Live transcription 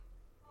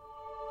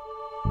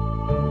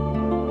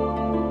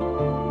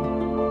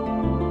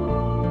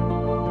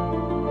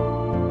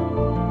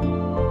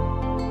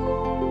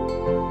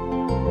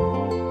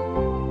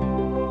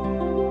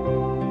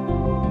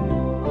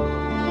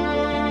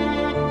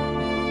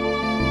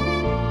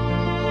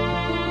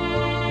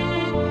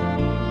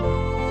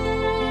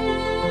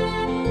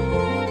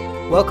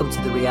Welcome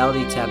to the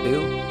Reality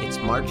Taboo. It's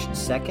March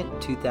 2nd,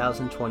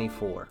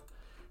 2024.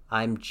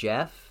 I'm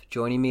Jeff.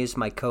 Joining me is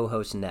my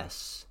co-host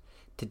Ness.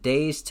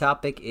 Today's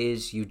topic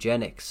is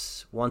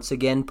eugenics, once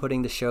again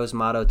putting the show's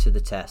motto to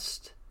the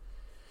test.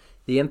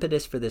 The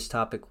impetus for this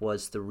topic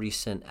was the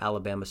recent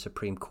Alabama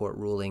Supreme Court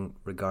ruling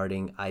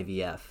regarding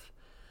IVF.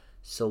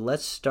 So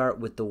let's start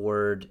with the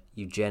word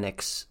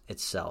eugenics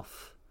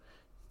itself.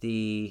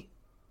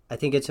 I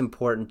think it's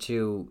important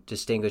to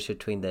distinguish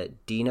between the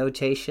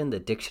denotation, the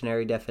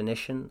dictionary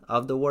definition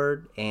of the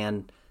word,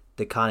 and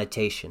the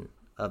connotation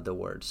of the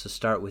word. So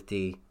start with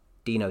the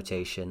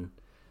denotation.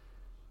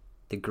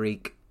 The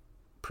Greek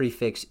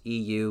prefix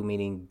eu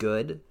meaning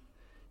good,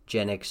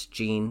 genics,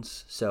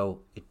 genes,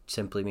 so it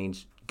simply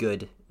means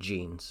good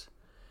genes.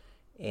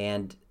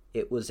 And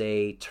it was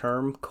a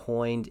term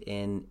coined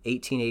in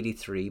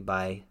 1883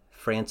 by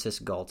Francis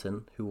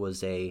Galton, who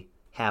was a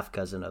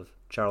half-cousin of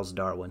Charles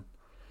Darwin.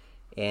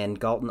 And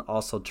Galton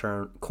also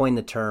coined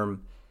the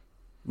term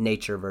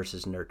nature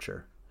versus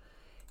nurture.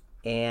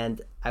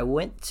 And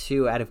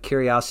out of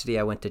curiosity,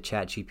 I went to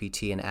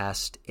ChatGPT and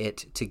asked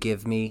it to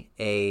give me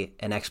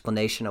an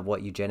explanation of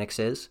what eugenics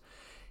is.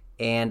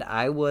 And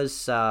I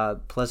was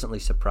pleasantly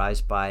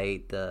surprised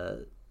by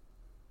the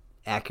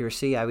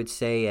accuracy, I would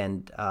say,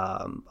 and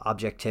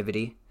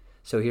objectivity.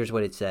 So here's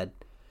what it said.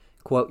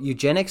 Quote,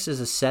 eugenics is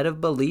a set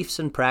of beliefs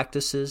and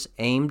practices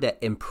aimed at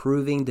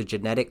improving the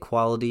genetic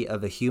quality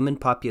of a human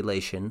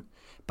population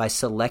by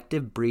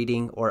selective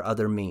breeding or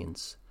other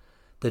means.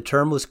 The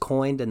term was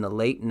coined in the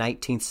late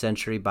 19th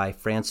century by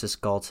Francis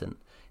Galton,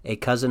 a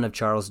cousin of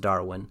Charles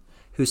Darwin,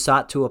 who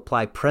sought to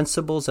apply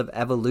principles of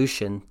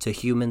evolution to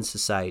human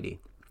society.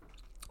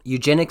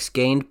 Eugenics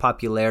gained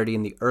popularity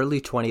in the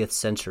early 20th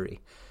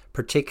century,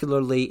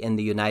 particularly in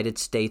the United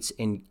States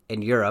and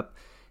Europe,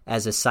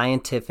 as a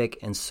scientific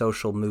and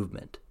social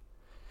movement.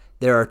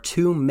 There are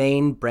two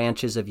main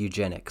branches of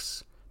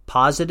eugenics.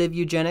 Positive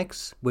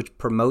eugenics, which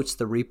promotes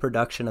the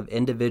reproduction of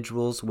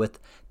individuals with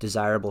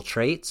desirable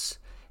traits,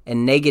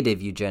 and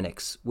negative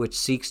eugenics, which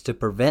seeks to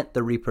prevent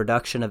the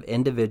reproduction of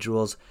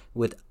individuals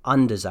with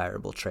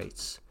undesirable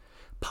traits.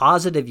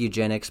 Positive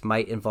eugenics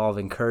might involve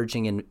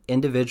encouraging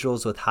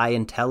individuals with high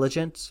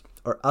intelligence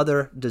or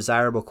other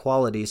desirable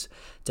qualities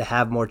to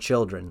have more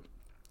children,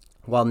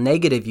 while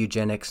negative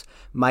eugenics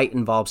might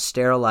involve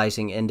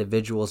sterilizing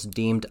individuals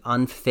deemed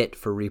unfit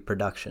for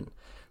reproduction,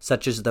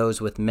 such as those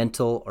with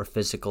mental or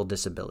physical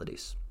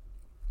disabilities.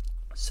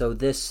 So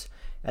this,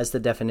 as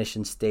the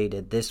definition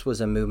stated, this was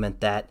a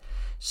movement that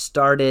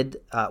started,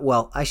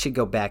 I should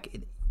go back.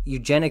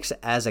 Eugenics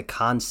as a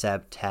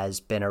concept has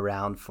been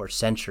around for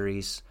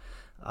centuries.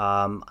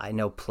 I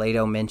know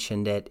Plato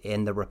mentioned it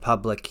in the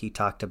Republic. He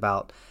talked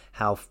about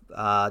how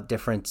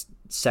different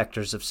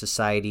sectors of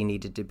society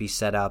needed to be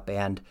set up,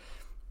 and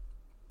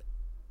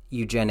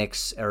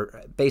eugenics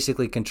are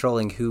basically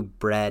controlling who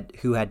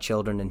had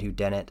children and who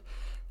didn't.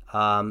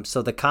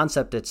 So the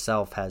concept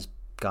itself has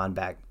gone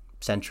back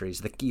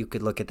centuries. You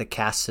could look at the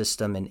caste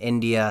system in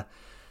India.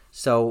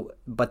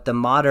 But the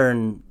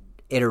modern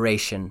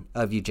iteration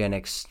of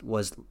eugenics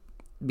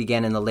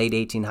began in the late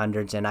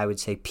 1800s, and I would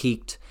say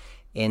peaked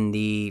in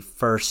the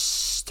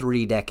first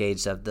 3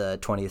 decades of the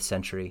 20th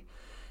century.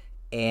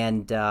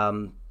 And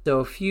so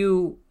a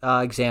few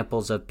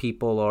examples of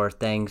people or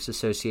things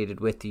associated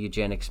with the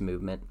eugenics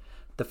movement.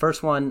 The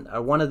first one,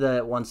 or one of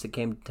the ones that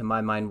came to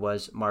my mind,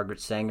 was Margaret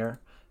Sanger,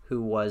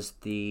 who was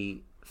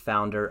the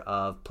founder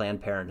of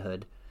Planned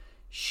Parenthood.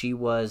 She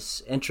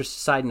was,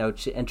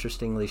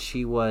 interestingly,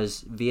 she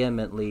was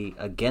vehemently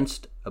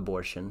against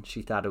abortion.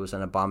 She thought it was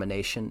an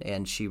abomination,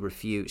 and she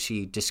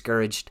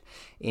discouraged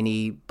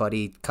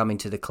anybody coming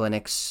to the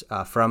clinics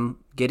from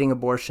getting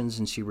abortions,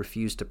 and she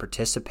refused to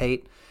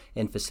participate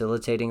in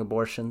facilitating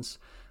abortions.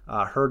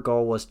 Her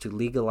goal was to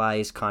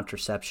legalize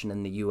contraception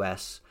in the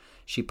U.S.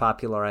 She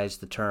popularized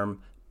the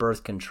term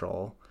birth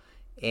control,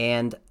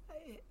 and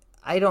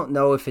I don't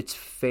know if it's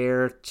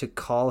fair to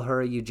call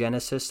her a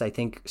eugenicist. I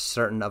think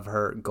certain of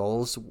her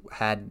goals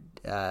had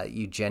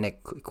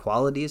eugenic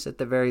qualities at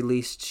the very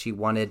least. She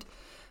wanted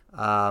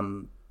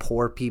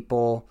poor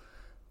people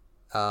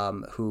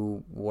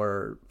who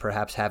were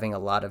perhaps having a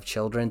lot of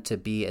children to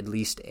be at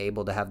least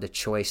able to have the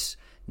choice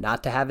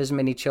not to have as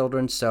many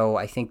children. So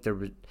I think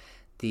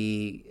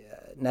the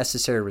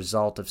necessary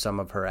result of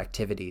some of her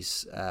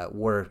activities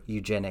were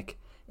eugenic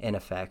in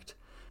effect.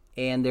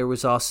 And there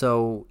was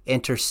also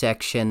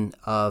intersection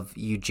of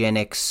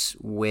eugenics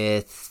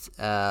with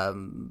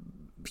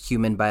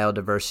human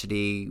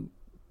biodiversity,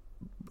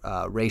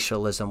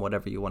 racialism,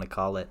 whatever you want to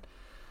call it,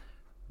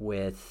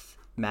 with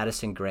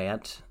Madison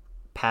Grant,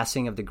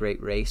 Passing of the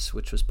Great Race,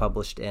 which was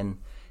published in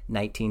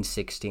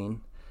 1916.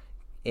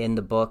 In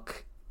the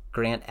book,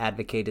 Grant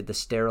advocated the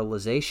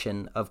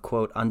sterilization of,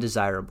 quote,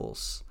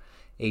 undesirables,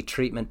 a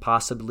treatment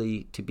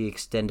possibly to be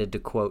extended to,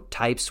 quote,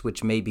 types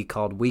which may be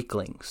called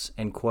weaklings,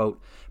 and,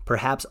 quote,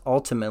 perhaps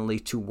ultimately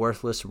to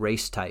worthless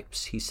race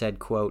types. He said,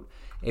 quote,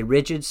 a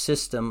rigid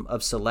system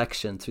of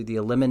selection through the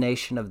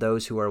elimination of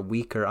those who are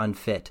weak or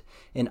unfit,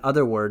 in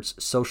other words,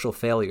 social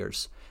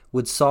failures,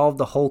 would solve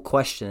the whole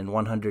question in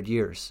 100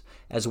 years,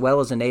 as well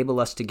as enable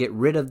us to get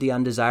rid of the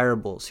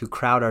undesirables who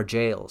crowd our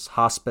jails,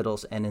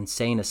 hospitals, and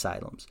insane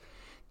asylums.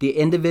 The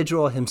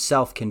individual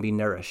himself can be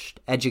nourished,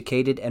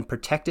 educated, and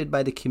protected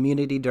by the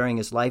community during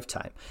his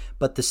lifetime,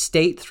 but the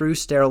state, through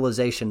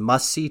sterilization,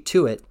 must see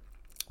to it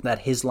that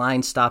his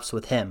line stops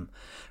with him,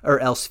 or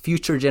else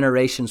future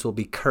generations will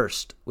be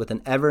cursed with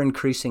an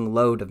ever-increasing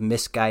load of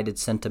misguided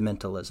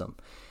sentimentalism.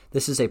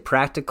 This is a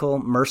practical,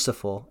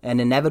 merciful, and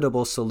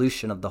inevitable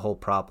solution of the whole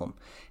problem,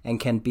 and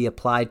can be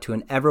applied to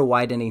an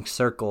ever-widening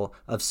circle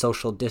of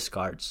social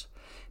discards,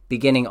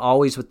 beginning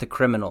always with the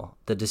criminal,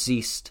 the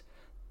deceased,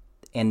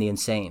 and the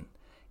insane,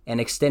 and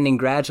extending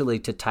gradually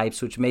to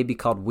types which may be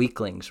called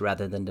weaklings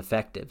rather than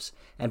defectives,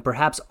 and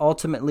perhaps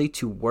ultimately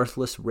to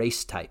worthless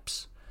race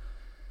types.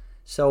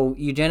 So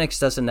eugenics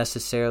doesn't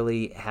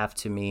necessarily have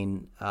to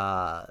mean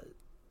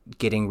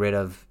getting rid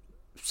of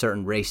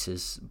certain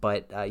races,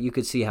 but you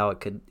could see how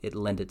it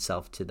lend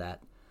itself to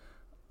that.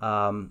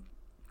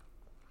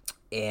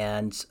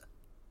 And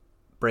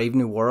Brave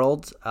New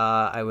World,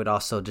 I would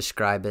also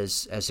describe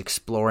as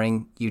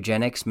exploring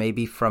eugenics,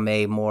 maybe from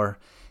a more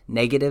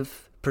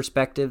negative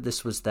perspective.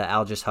 This was the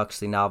Aldous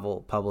Huxley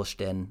novel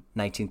published in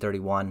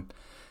 1931.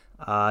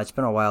 It's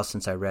been a while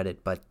since I read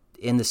it, but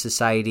in the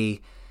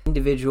society,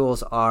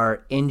 individuals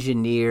are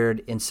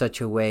engineered in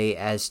such a way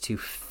as to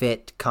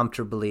fit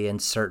comfortably in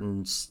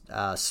certain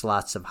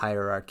slots of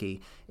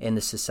hierarchy in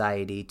the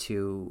society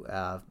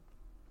to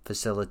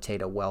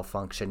facilitate a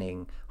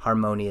well-functioning,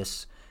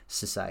 harmonious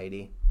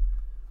society.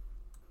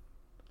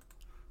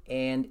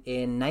 And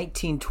in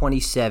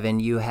 1927,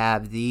 you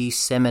have the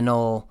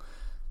seminal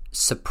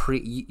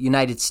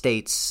United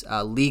States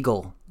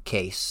legal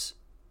case,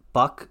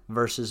 Buck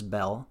versus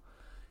Bell.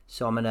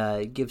 So I'm going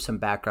to give some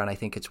background. I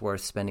think it's worth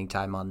spending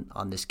time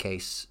on this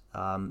case.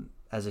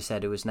 As I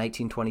said, it was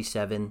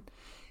 1927.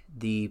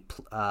 The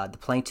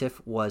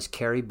plaintiff was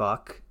Carrie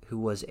Buck, who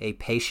was a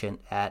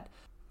patient at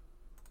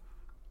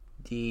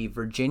the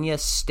Virginia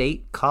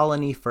State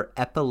Colony for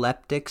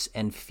Epileptics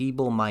and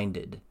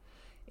Feeble-Minded.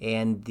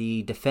 And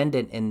the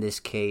defendant in this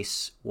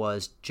case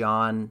was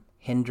John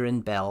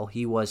Hendren Bell.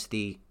 He was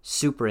the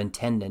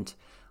superintendent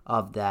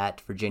of that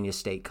Virginia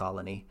State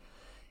Colony.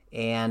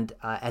 And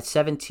at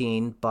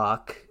 17,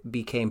 Buck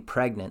became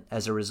pregnant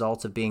as a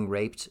result of being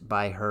raped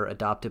by her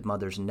adoptive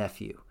mother's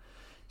nephew.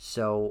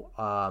 So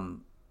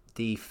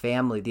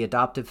the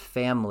adoptive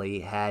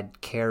family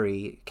had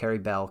Carrie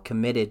Bell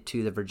committed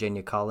to the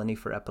Virginia Colony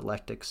for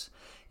Epileptics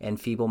and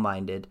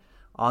Feeble-Minded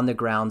on the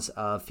grounds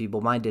of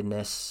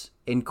feeble-mindedness,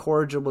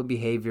 incorrigible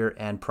behavior,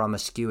 and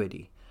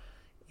promiscuity.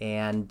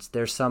 And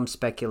there's some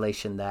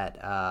speculation that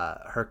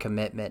her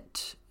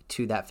commitment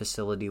to that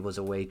facility was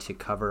a way to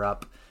cover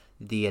up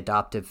the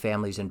adoptive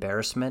family's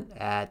embarrassment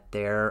at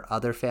their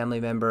other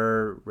family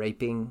member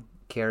raping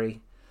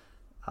Carrie,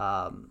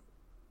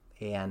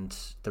 and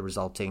the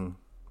resulting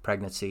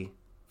pregnancy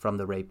from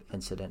the rape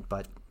incident.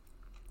 But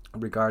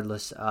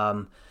regardless,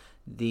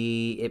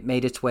 it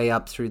made its way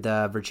up through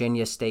the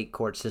Virginia state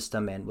court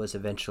system and was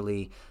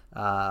eventually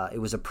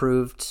it was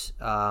approved.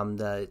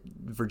 The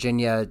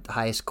Virginia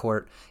highest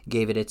court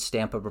gave it its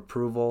stamp of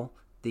approval,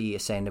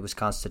 saying it was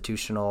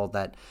constitutional,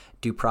 that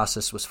due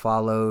process was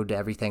followed,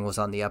 everything was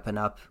on the up and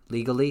up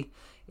legally.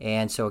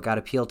 And so it got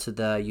appealed to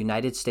the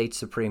United States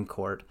Supreme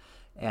Court.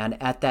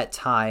 And at that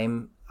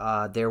time,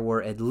 there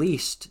were at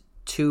least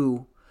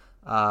two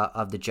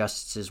of the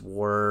justices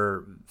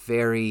were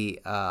very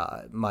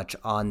much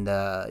in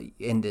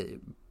the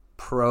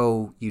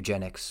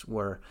pro-eugenics,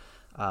 were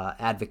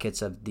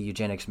advocates of the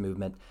eugenics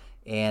movement.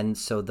 And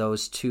so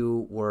those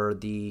two were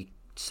the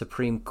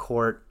Supreme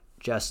Court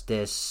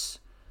Justice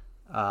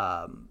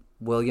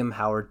William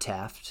Howard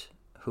Taft,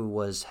 who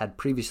had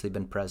previously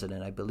been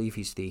president. I believe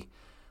he's the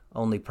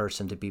only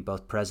person to be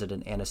both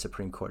president and a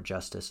Supreme Court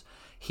justice.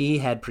 He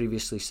had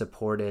previously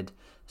had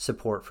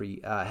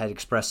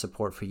expressed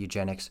support for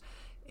eugenics,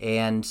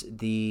 and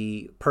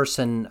the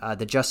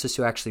justice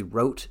who actually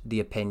wrote the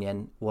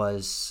opinion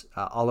was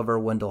Oliver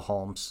Wendell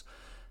Holmes.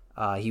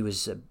 He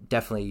was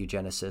definitely a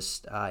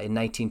eugenicist. In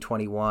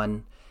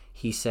 1921,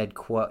 he said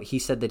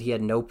that he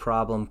had no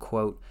problem,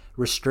 quote,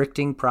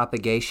 restricting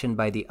propagation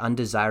by the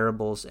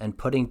undesirables and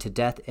putting to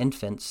death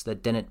infants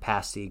that didn't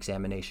pass the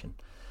examination.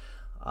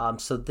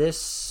 So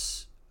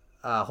this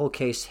whole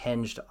case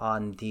hinged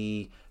on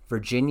the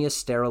Virginia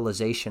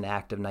Sterilization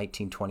Act of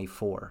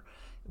 1924,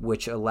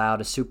 which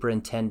allowed a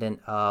superintendent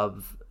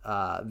of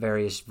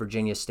various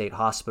Virginia state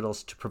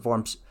hospitals to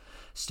perform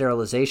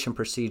sterilization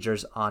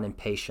procedures on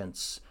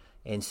inpatients.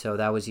 And so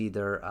that was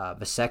either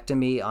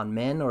vasectomy on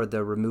men or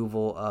the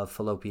removal of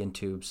fallopian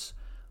tubes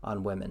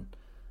on women.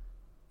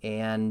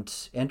 And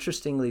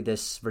interestingly,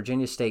 this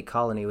Virginia State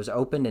Colony was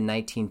opened in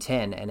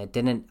 1910, and it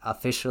didn't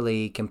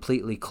officially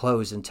completely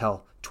close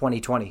until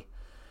 2020.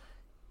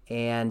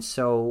 And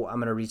so I'm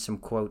going to read some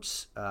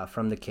quotes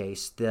from the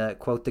case. The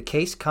quote, "The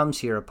case comes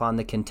here upon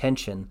the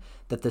contention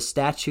that the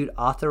statute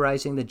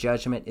authorizing the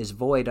judgment is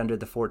void under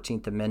the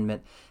 14th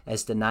Amendment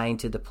as denying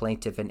to the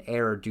plaintiff an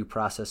error due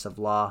process of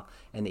law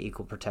and the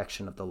equal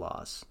protection of the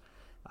laws."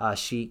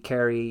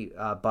 Carrie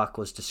Buck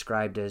was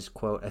described as,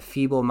 quote, a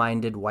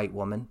feeble-minded white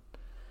woman.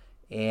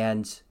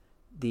 And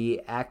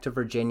the Act of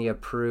Virginia,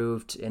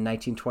 approved in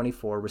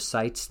 1924,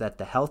 recites that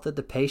the health of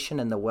the patient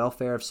and the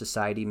welfare of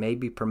society may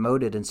be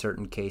promoted in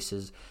certain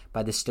cases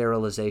by the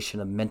sterilization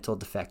of mental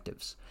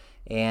defectives.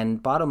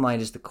 And bottom line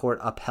is the court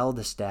upheld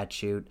the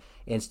statute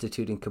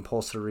instituting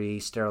compulsory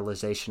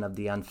sterilization of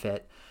the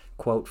unfit,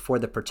 quote, for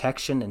the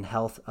protection and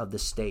health of the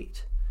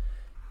state.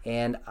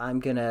 And I'm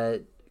going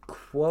to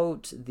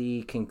quote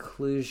the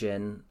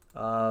conclusion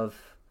of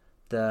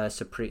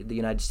the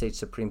United States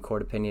Supreme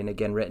Court opinion,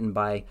 again written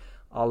by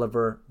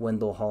Oliver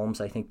Wendell Holmes.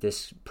 I think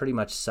this pretty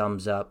much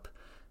sums up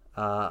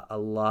a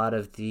lot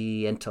of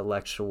the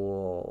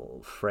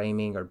intellectual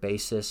framing or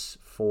basis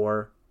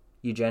for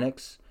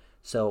eugenics.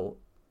 So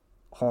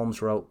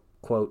Holmes wrote,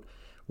 quote,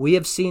 we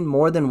have seen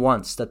more than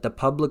once that the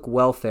public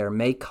welfare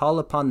may call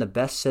upon the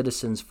best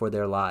citizens for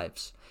their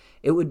lives.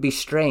 It would be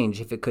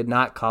strange if it could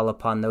not call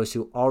upon those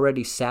who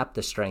already sap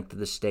the strength of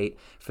the state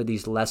for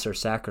these lesser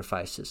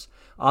sacrifices,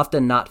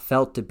 often not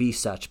felt to be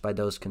such by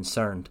those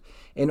concerned,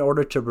 in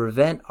order to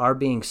prevent our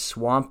being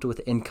swamped with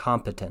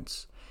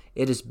incompetence.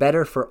 It is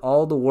better for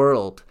all the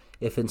world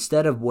if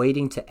instead of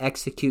waiting to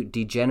execute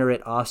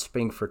degenerate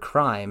offspring for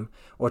crime,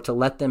 or to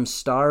let them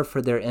starve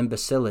for their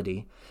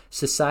imbecility,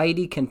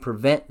 society can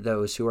prevent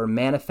those who are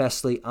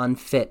manifestly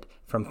unfit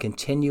from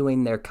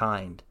continuing their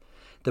kind.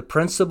 The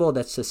principle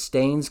that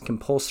sustains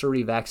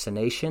compulsory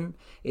vaccination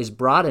is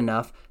broad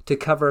enough to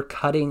cover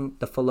cutting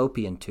the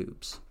fallopian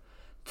tubes.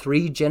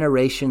 3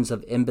 generations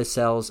of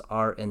imbeciles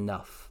are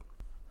enough.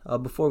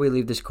 Before we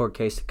leave this court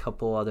case, a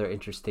couple other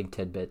interesting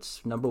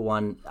tidbits. Number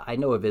one, I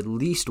know of at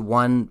least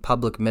one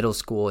public middle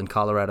school in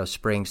Colorado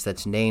Springs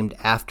that's named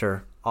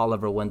after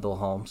Oliver Wendell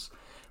Holmes,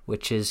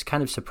 which is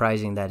kind of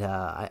surprising that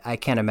I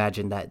can't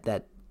imagine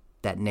that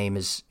name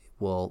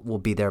will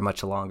be there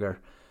much longer.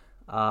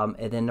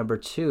 And then number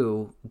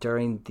two,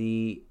 during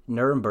the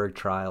Nuremberg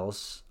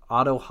trials,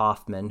 Otto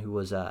Hoffmann, who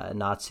was a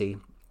Nazi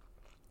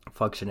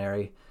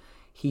functionary,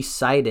 he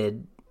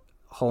cited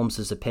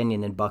Holmes's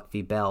opinion in Buck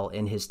v. Bell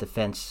in his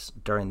defense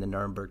during the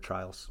Nuremberg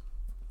trials.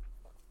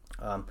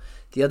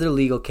 The other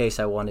legal case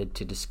I wanted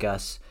to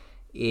discuss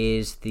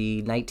is the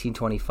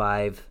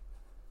 1925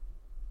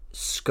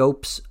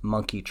 Scopes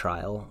monkey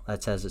trial.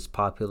 That's as it's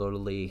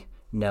popularly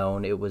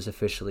known. It was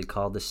officially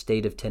called the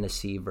State of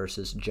Tennessee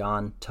versus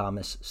John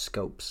Thomas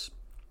Scopes.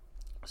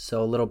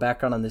 So a little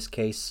background on this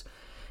case.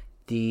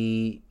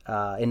 In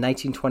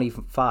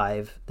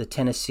 1925, the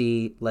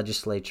Tennessee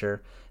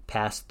legislature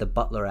passed the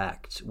Butler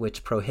Act,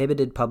 which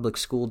prohibited public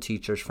school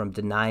teachers from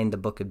denying the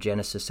Book of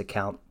Genesis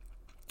account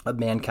of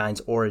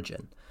mankind's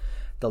origin.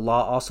 The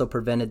law also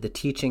prevented the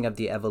teaching of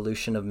the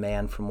evolution of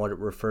man from what it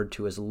referred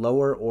to as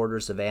lower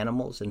orders of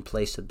animals in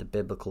place of the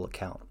biblical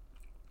account.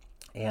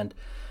 And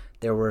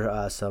there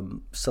were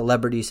some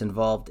celebrities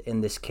involved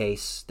in this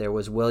case. There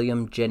was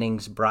William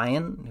Jennings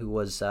Bryan, who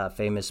was a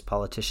famous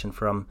politician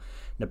from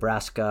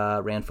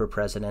Nebraska, ran for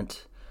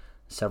president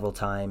several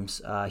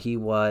times. He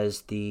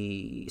was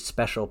the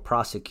special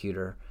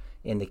prosecutor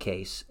in the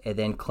case. And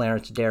then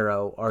Clarence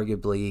Darrow,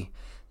 arguably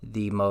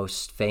the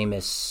most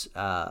famous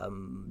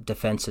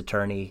defense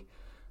attorney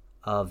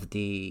of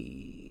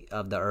the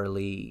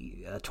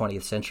early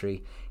 20th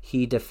century.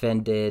 He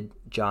defended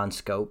John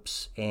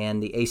Scopes,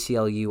 and the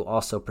ACLU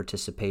also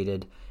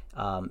participated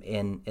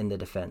in the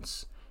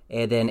defense.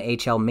 And then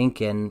H.L.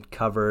 Mencken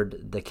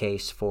covered the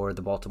case for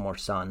the Baltimore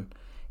Sun,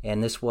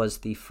 and this was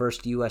the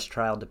first U.S.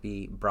 trial to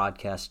be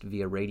broadcast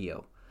via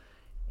radio.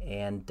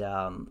 And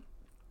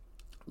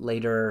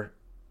later,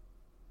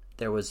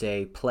 there was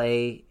a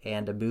play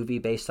and a movie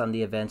based on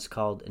the events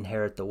called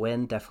Inherit the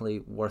Wind, definitely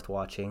worth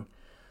watching.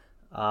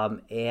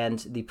 And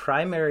the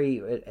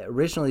primary,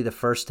 originally the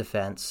first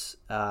defense,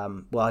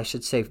 I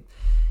should say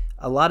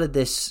a lot of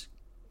this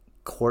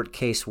court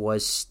case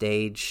was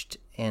staged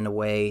in a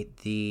way.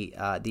 The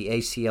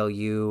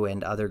ACLU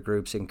and other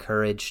groups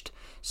encouraged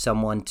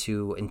someone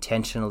to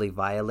intentionally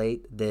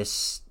violate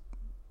this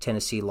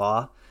Tennessee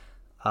law.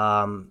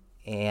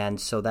 And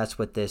so that's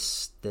what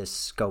this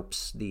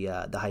Scopes,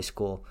 the high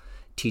school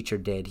teacher,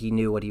 did. He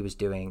knew what he was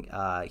doing.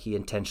 He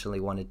intentionally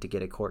wanted to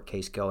get a court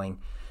case going.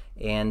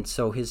 And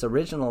so his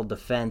original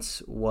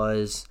defense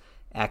was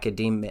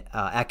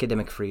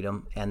academic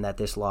freedom, and that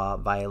this law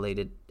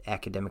violated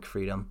academic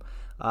freedom.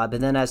 But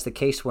then as the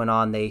case went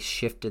on, they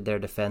shifted their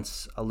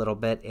defense a little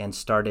bit and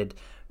started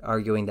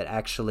arguing that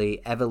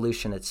actually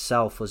evolution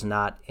itself was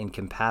not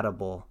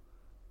incompatible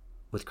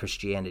with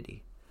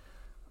Christianity.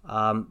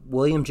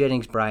 William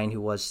Jennings Bryan,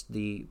 who was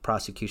the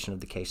prosecution of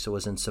the case, so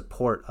was in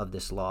support of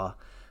this law,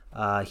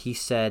 he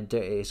said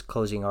part of his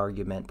closing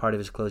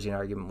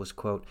argument was,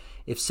 quote,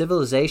 if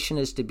civilization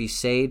is to be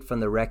saved from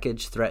the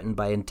wreckage threatened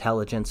by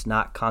intelligence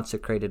not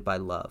consecrated by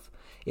love,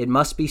 it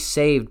must be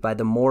saved by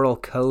the moral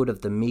code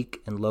of the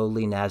meek and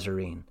lowly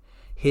Nazarene.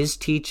 His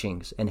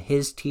teachings, and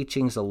his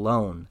teachings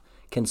alone,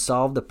 can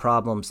solve the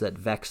problems that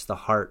vex the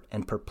heart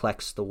and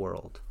perplex the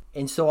world.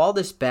 And so all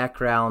this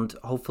background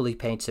hopefully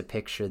paints a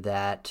picture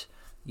that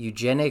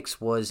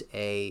Eugenics was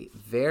a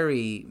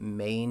very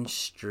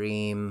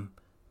mainstream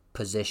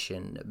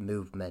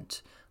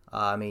movement.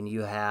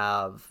 You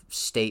have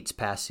states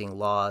passing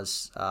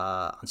laws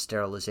on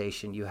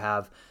sterilization. You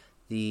have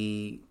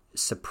the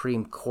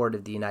Supreme Court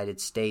of the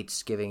United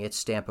States giving its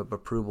stamp of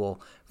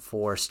approval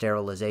for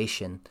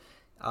sterilization.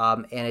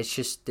 And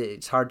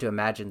it's hard to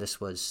imagine this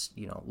was,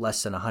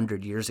 less than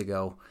 100 years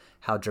ago,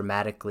 how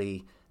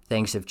dramatically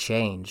things have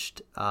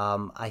changed.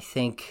 I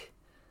think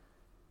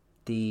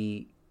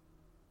the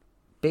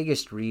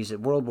biggest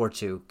reason World War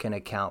II can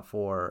account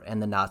for,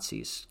 and the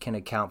Nazis can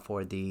account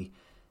for the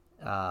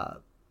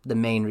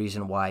main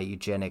reason why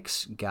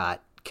eugenics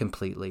got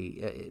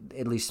completely,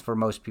 at least for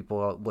most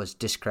people, was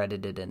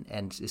discredited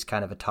and is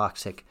kind of a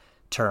toxic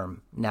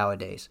term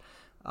nowadays.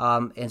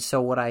 And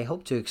so what I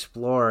hope to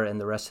explore in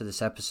the rest of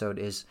this episode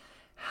is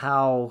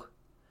how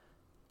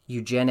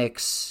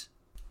eugenics,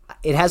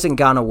 it hasn't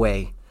gone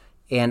away,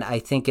 and I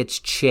think it's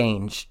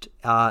changed.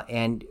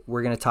 And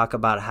we're going to talk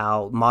about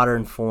how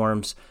modern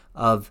forms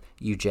of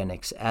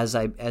eugenics, as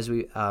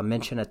we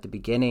mentioned at the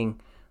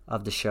beginning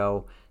of the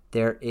show,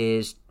 there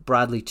is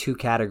broadly two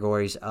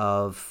categories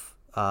of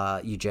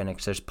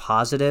eugenics. There's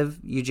positive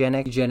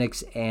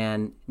eugenics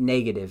and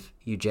negative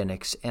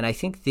eugenics. And I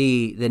think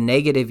the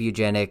negative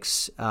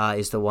eugenics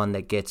is the one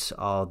that gets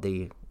all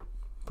the,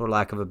 for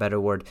lack of a better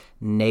word,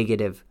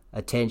 negative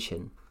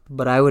attention.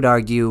 But I would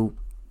argue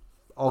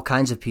all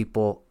kinds of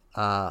people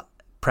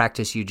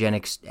practice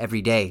eugenics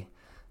every day.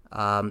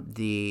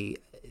 The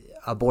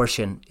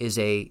abortion is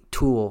a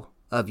tool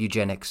of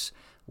eugenics.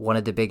 One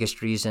of the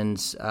biggest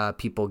reasons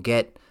people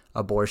get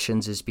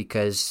abortions is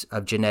because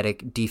of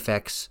genetic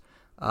defects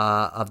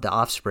of the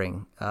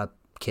offspring,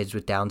 kids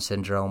with Down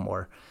syndrome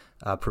or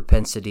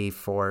propensity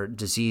for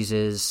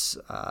diseases,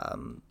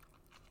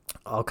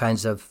 all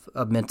kinds of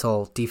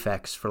mental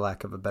defects, for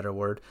lack of a better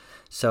word.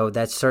 So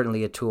that's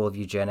certainly a tool of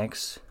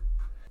eugenics.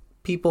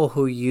 People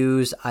who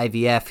use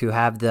IVF, who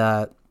have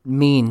the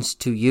means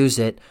to use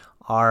it,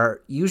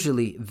 are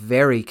usually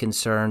very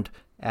concerned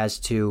as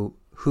to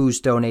who's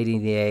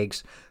donating the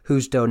eggs,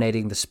 who's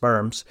donating the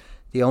sperms.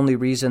 The only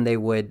reason they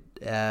would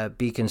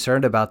be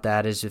concerned about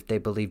that is if they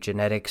believe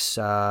genetics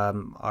are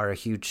a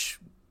huge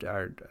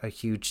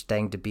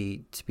thing to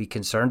be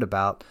concerned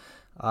about.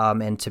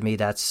 And to me,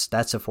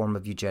 that's a form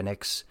of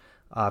eugenics.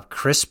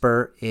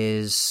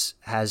 CRISPR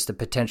has the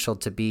potential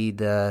to be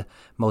the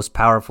most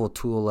powerful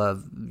tool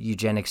of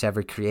eugenics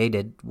ever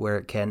created, where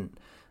it can,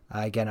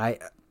 I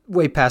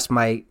way past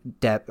my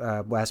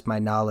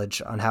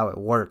knowledge on how it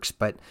works,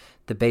 but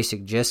the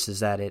basic gist is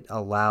that it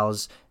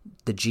allows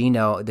the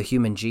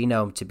human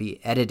genome, to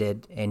be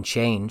edited and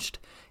changed,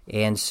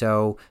 and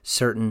so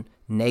certain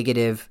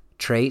negative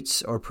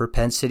traits or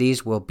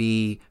propensities will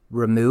be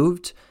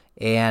removed,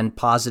 and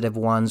positive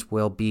ones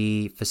will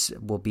be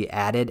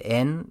added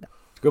in.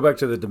 Go back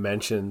to the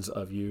dimensions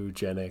of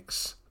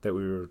eugenics that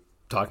we were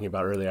talking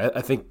about earlier.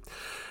 I think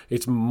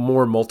it's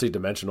more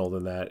multidimensional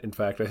than that. In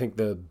fact, I think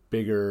the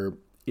bigger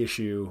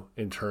issue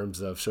in terms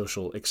of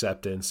social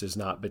acceptance is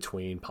not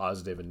between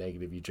positive and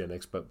negative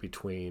eugenics, but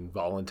between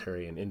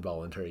voluntary and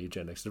involuntary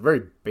eugenics. At a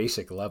very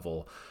basic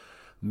level,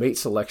 mate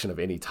selection of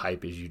any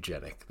type is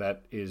eugenic.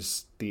 That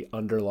is the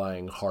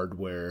underlying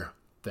hardware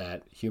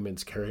that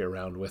humans carry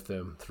around with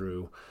them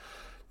through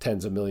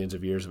tens of millions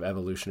of years of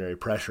evolutionary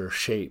pressure,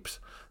 shapes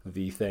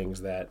the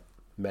things that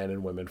men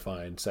and women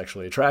find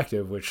sexually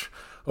attractive, which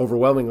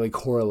overwhelmingly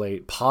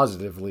correlate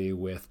positively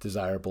with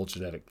desirable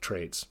genetic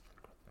traits.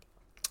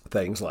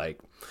 Things like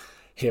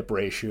hip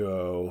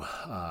ratio,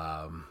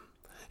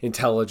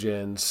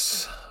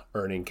 intelligence,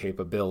 earning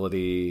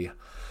capability,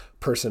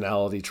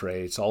 personality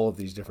traits, all of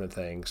these different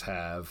things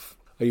have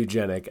a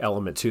eugenic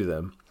element to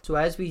them. So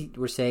as we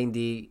were saying,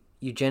 the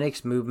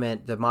eugenics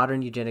movement, the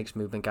modern eugenics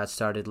movement, got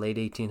started late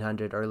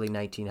 1800s, early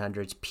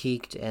 1900s,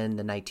 peaked in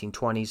the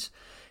 1920s.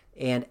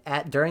 And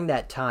during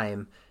that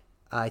time,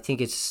 I think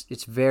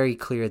it's very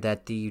clear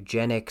that the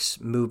eugenics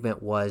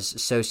movement was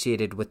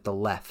associated with the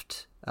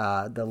left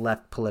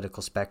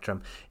political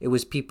spectrum. It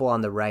was people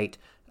on the right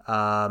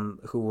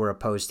who were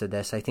opposed to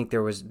this. I think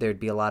there'd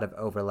be a lot of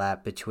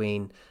overlap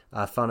between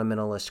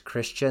fundamentalist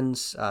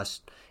Christians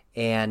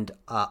and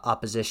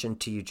opposition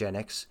to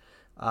eugenics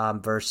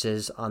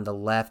versus on the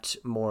left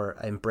more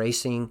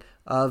embracing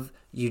of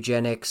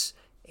eugenics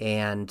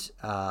and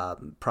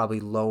probably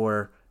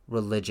lower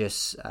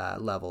religious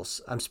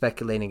levels. I'm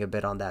speculating a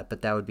bit on that,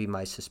 but that would be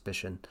my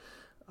suspicion.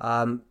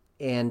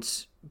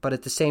 But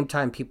at the same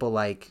time, people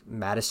like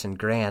Madison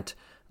Grant,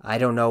 I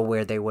don't know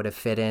where they would have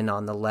fit in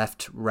on the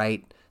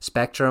left-right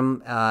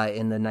spectrum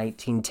in the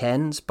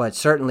 1910s, but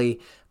certainly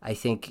I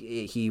think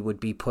he would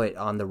be put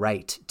on the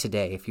right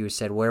today. If you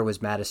said, where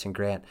was Madison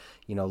Grant,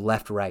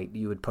 left-right,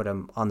 you would put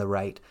him on the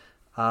right.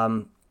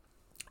 And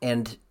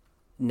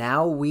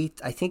now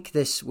I think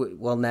this,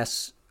 well,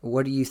 Ness,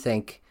 what do you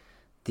think,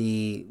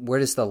 where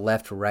does the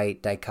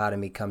left-right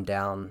dichotomy come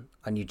down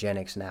on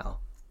eugenics now?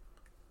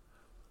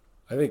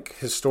 I think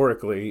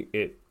historically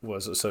it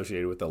was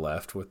associated with the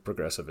left, with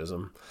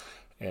progressivism.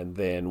 And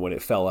then when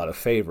it fell out of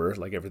favor,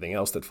 like everything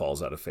else that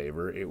falls out of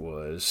favor, it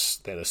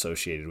was then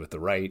associated with the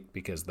right,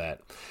 because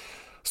that,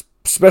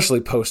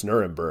 especially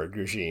post-Nuremberg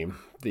regime,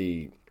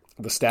 the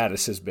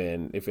status has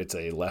been, if it's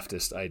a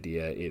leftist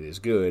idea, it is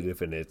good.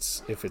 If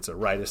it's a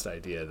rightist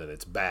idea, then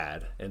it's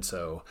bad. And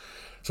so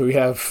we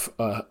have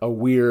a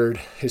weird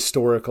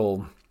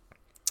historical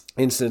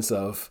instance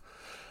of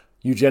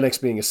eugenics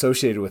being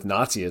associated with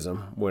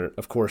Nazism, where,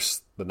 of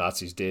course, the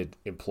Nazis did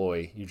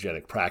employ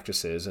eugenic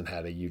practices and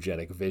had a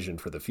eugenic vision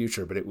for the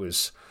future, but it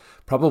was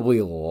probably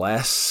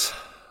less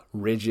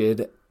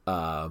rigid,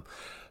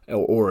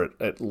 or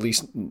at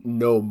least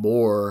no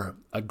more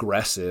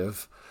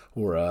aggressive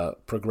or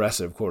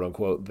progressive, quote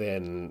unquote,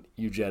 than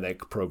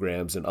eugenic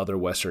programs in other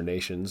Western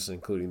nations,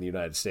 including the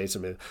United States. I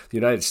mean, the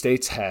United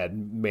States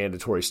had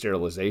mandatory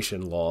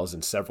sterilization laws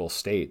in several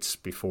states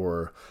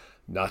before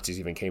Nazis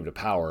even came to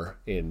power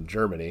in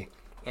Germany.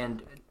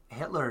 And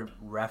Hitler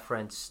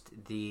referenced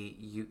a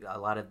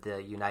lot of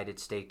the United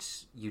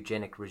States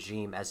eugenic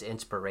regime as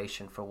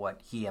inspiration for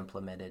what he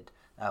implemented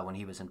when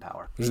he was in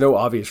power. There's no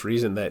obvious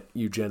reason that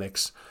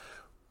eugenics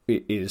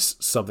is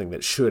something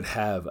that should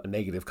have a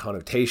negative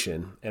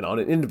connotation, and on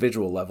an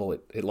individual level,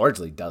 it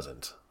largely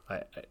doesn't.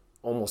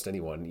 Almost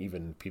anyone,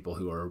 even people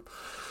who are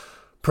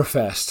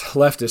professed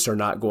leftists, are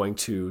not going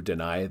to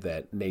deny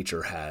that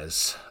nature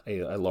has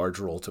a large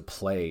role to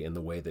play in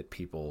the way that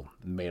people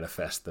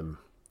manifest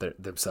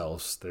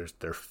themselves.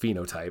 Their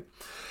phenotype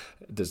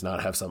does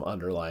not have some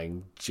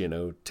underlying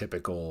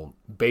genotypical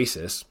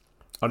basis.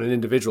 On an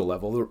individual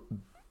level,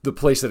 the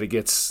place that it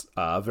gets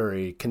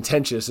very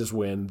contentious is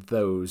when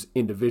those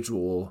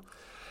individual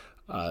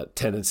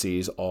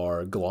tendencies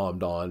are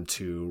glommed on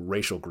to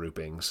racial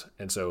groupings.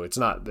 And so it's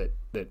not that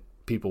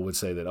people would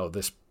say that, oh,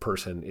 this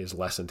person is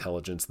less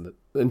intelligent than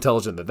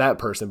that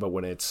person, but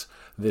when it's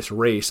this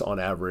race on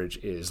average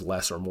is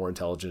less or more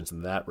intelligent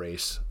than that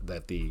race,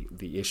 that the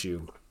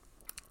issue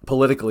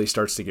politically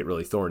starts to get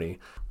really thorny.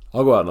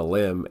 I'll go out on a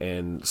limb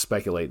and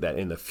speculate that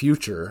in the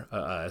future,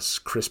 as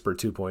CRISPR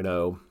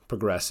 2.0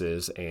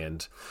 progresses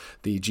and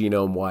the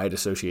genome-wide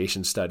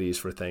association studies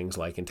for things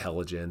like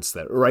intelligence,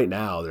 that right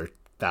now there are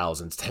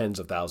thousands, tens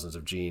of thousands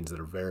of genes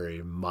that are very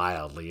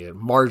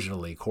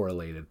marginally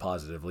correlated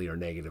positively or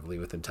negatively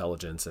with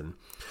intelligence. And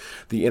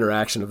the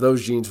interaction of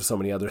those genes with so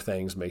many other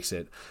things makes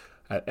it,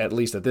 at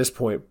least at this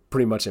point,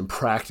 pretty much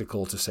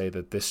impractical to say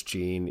that this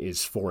gene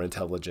is for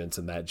intelligence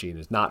and that gene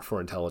is not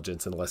for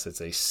intelligence, unless it's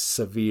a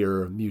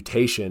severe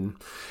mutation,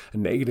 a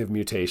negative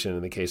mutation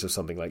in the case of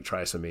something like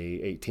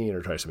trisomy 18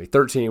 or trisomy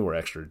 13, where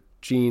extra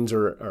genes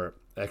or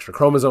extra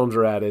chromosomes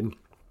are added,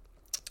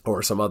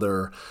 or some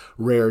other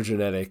rare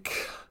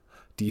genetic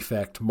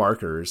defect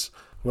markers.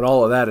 When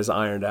all of that is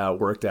ironed out,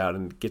 worked out,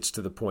 and gets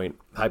to the point,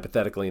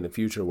 hypothetically, in the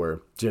future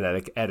where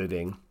genetic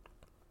editing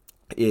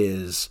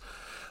is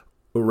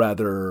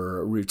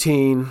rather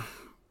routine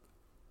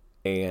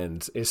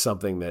and is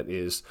something that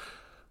is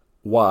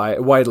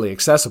widely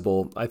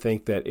accessible, I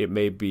think that it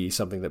may be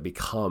something that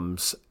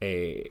becomes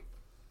a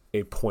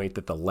point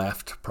that the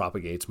left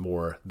propagates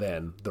more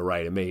than the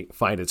right. It may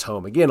find its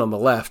home again on the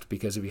left,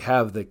 because if you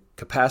have the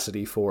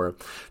capacity for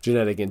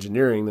genetic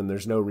engineering, then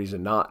there's no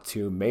reason not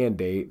to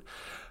mandate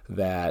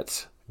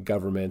that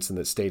governments and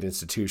that state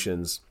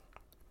institutions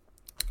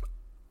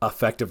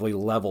effectively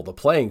level the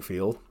playing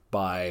field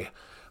by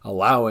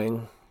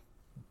allowing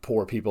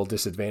poor people,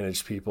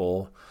 disadvantaged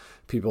people,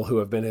 people who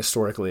have been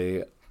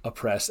historically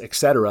oppressed,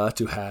 etc.,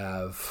 to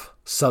have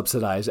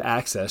subsidized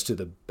access to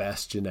the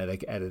best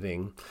genetic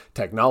editing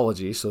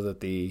technology, so that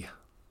the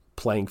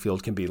playing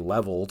field can be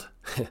leveled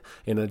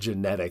in a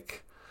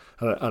genetic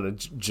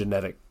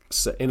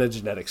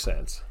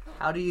sense.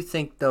 How do you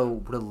think,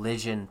 though,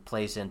 religion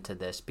plays into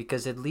this?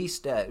 Because at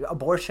least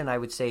abortion, I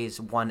would say,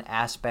 is one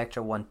aspect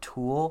or one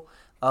tool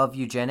of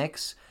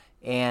eugenics,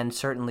 and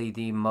certainly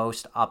the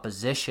most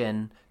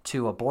opposition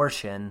to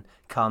abortion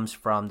comes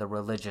from the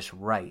religious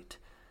right.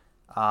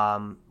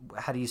 How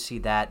do you see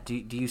that? Do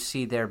you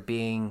see there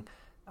being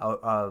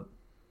a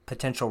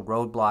potential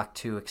roadblock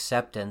to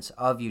acceptance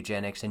of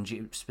eugenics,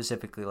 and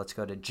specifically, let's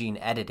go to gene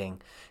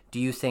editing? Do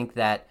you think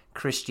that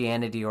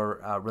Christianity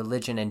or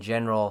religion in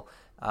general,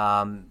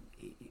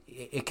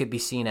 it could be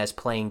seen as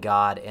playing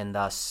God and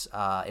thus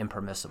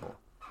impermissible?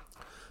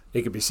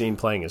 It could be seen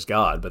playing as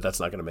God, but that's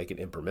not going to make it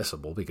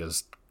impermissible,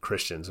 because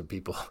Christians and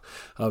people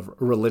of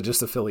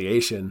religious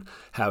affiliation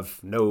have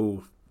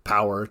no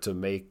power to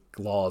make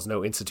laws,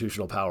 no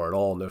institutional power at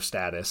all, no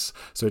status.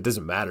 So it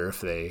doesn't matter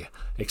if they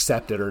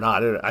accept it or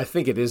not. I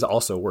think it is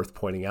also worth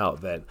pointing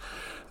out that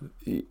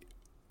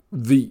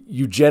the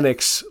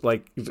eugenics,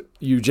 like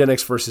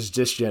eugenics versus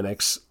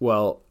dysgenics,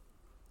 well,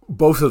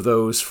 both of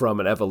those from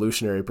an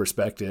evolutionary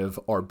perspective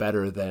are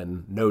better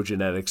than no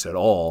genetics at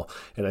all.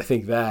 And I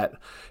think that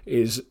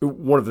is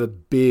one of the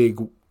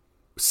big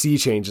sea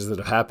changes that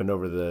have happened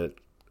over the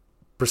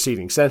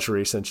preceding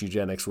century, since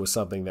eugenics was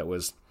something that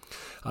was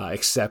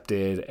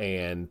accepted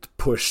and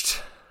pushed,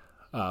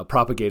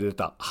 propagated at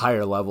the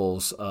higher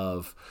levels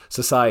of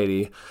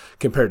society,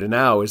 compared to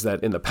now, is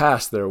that in the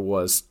past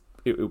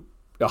it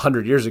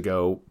 100 years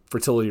ago,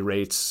 fertility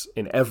rates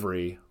in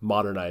every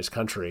modernized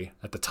country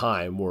at the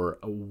time were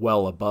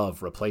well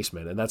above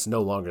replacement, and that's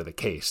no longer the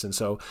case. And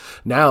so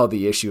now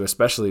the issue,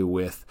 especially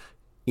with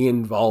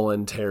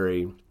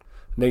involuntary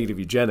negative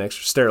eugenics,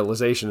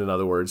 sterilization in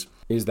other words,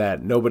 is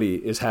that nobody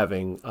is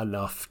having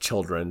enough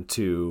children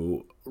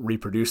to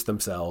reproduce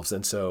themselves.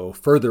 And so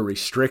further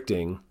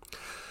restricting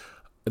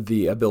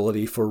the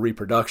ability for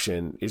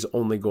reproduction is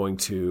only going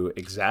to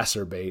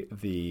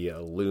exacerbate the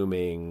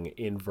looming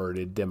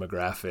inverted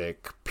demographic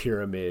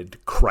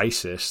pyramid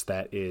crisis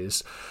that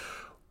is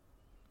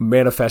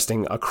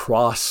manifesting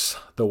across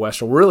the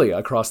Western, really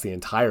across the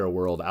entire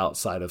world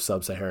outside of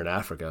sub-Saharan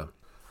Africa.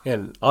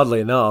 And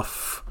oddly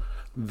enough,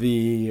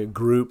 the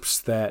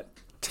groups that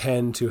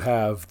tend to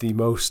have the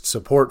most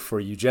support for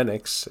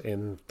eugenics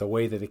in the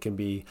way that it can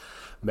be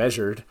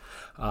measured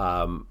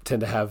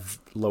tend to have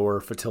lower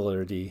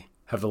fertility,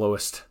 have the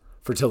lowest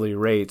fertility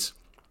rates.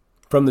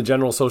 From the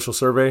General Social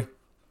Survey,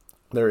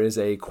 there is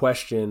a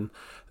question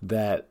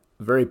that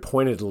very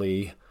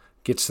pointedly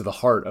gets to the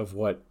heart of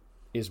what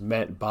is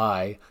meant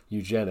by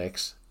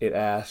eugenics. It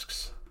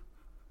asks,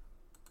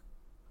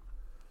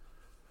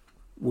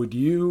 would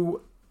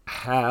you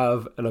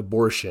have an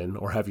abortion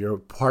or have your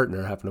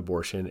partner have an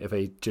abortion if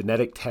a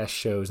genetic test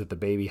shows that the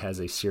baby has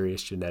a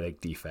serious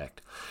genetic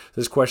defect?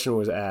 This question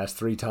was asked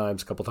 3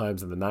 times, a couple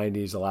times in the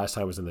 90s. The last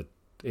time was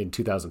in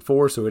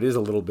 2004, so it is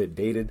a little bit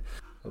dated.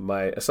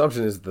 My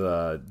assumption is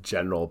the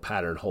general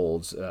pattern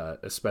holds,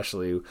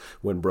 especially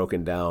when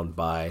broken down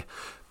by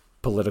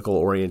political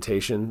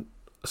orientation.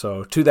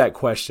 So to that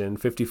question,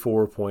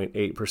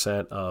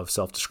 54.8% of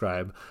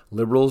self-described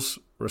liberals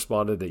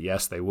responded that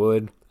yes, they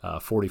would.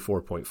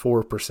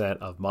 44.4%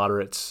 of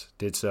moderates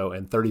did so,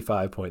 and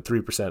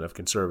 35.3% of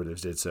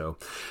conservatives did so.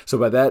 So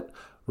by that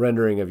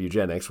rendering of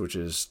eugenics, which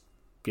is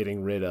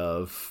getting rid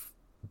of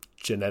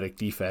genetic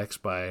defects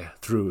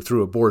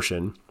through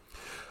abortion,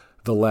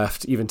 the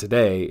left, even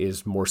today,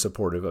 is more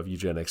supportive of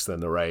eugenics than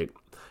the right.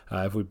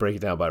 If we break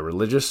it down by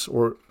religious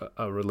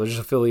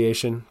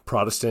affiliation,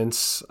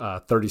 Protestants,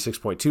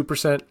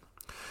 36.2%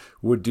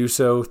 would do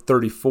so.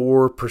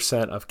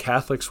 34% of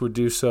Catholics would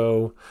do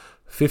so.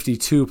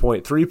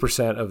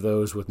 52.3% of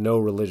those with no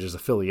religious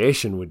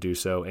affiliation would do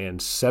so, and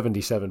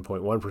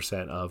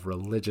 77.1% of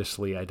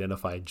religiously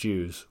identified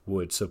Jews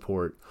would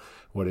support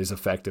what is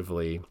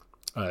effectively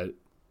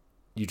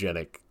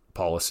eugenic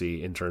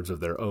policy in terms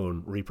of their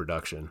own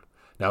reproduction.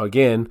 Now,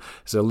 again,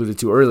 as I alluded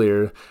to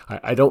earlier,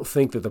 I don't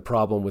think that the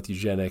problem with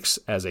eugenics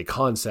as a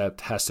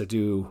concept has to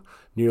do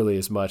nearly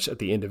as much at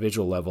the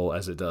individual level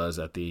as it does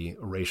at the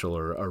racial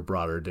or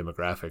broader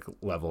demographic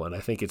level. And I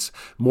think it's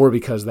more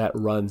because that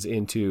runs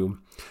into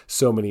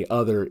so many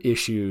other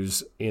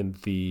issues in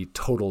the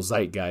total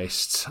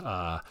zeitgeist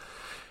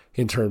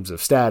in terms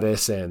of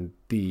status and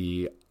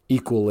the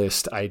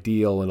equalist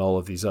ideal and all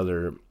of these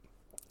other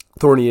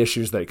thorny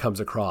issues that it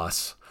comes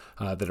across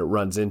that it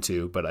runs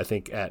into. But I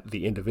think at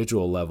the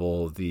individual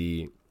level,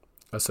 the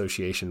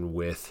association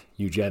with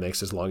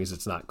eugenics, as long as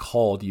it's not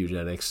called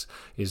eugenics,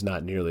 is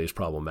not nearly as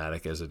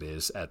problematic as it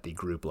is at the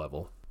group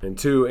level. And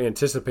to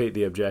anticipate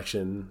the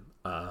objection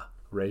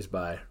raised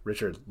by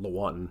Richard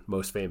Lewontin,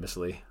 most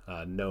famously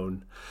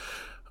known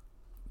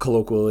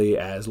colloquially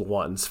as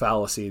Lewontin's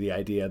fallacy, the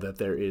idea that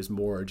there is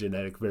more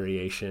genetic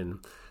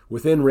variation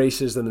within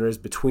races than there is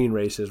between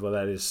races. Well,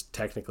 that is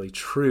technically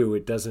true.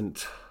 It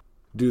doesn't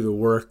do the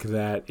work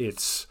that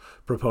its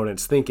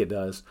proponents think it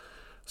does.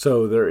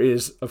 So there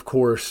is, of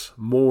course,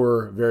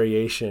 more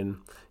variation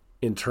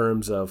in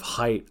terms of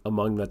height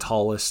among the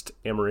tallest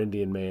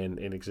Amerindian man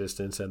in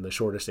existence and the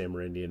shortest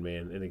Amerindian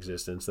man in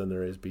existence than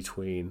there is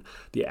between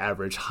the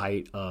average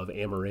height of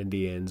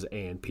Amerindians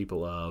and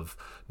people of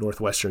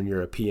Northwestern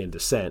European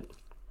descent.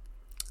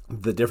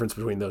 The difference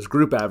between those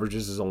group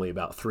averages is only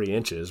about 3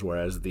 inches,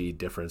 whereas the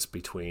difference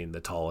between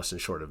the tallest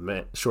and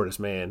shortest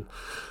man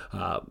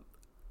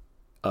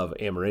of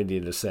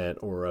Amerindian descent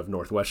or of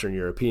Northwestern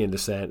European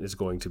descent is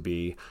going to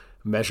be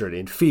measured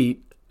in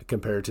feet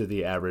compared to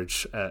the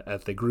average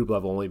at the group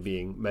level only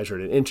being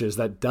measured in inches.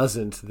 That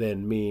doesn't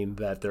then mean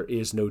that there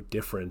is no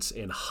difference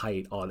in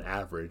height on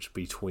average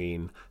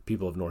between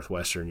people of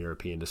Northwestern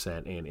European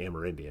descent and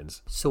Amerindians.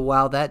 So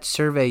while that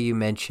survey you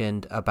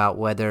mentioned about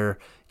whether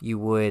you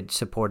would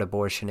support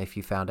abortion if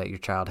you found out your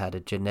child had a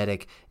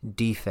genetic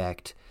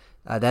defect,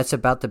 that's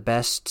about the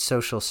best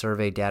social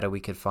survey data we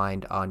could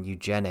find on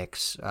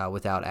eugenics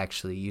without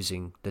actually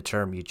using the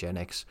term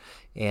eugenics.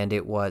 And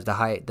it was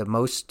the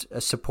most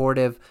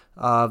supportive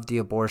of the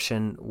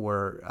abortion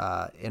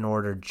were in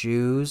order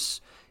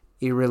Jews,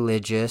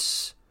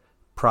 irreligious,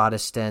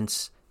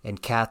 Protestants, and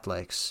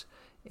Catholics.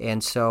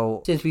 And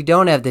so since we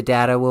don't have the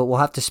data, we'll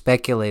have to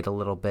speculate a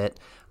little bit.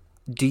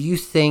 Do you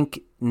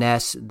think,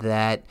 Ness,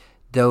 that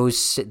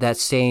that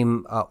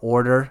same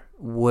order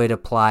would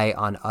apply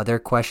on other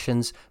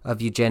questions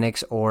of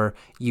eugenics or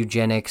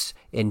eugenics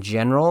in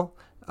general?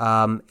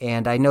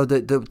 And I know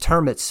that the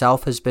term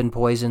itself has been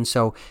poisoned,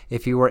 so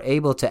if you were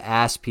able to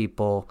ask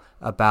people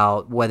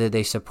about whether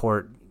they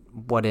support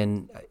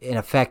in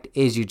effect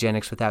is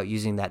eugenics without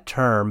using that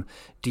term,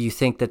 do you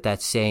think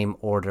that same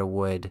order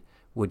would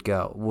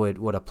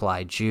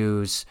apply?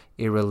 Jews,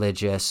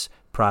 irreligious,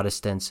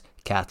 Protestants,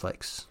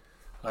 Catholics?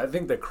 I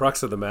think the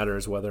crux of the matter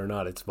is whether or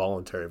not it's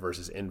voluntary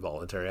versus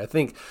involuntary. I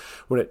think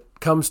when it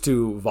comes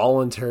to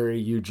voluntary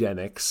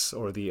eugenics,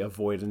 or the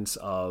avoidance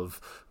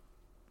of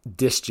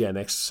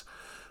dysgenics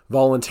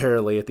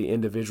voluntarily at the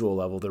individual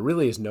level, there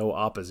really is no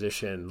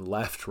opposition,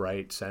 left,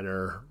 right,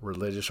 center,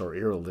 religious or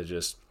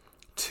irreligious,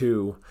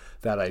 to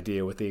that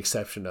idea, with the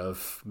exception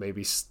of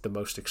maybe the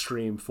most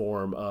extreme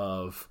form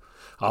of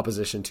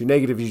opposition to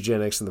negative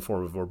eugenics in the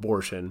form of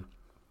abortion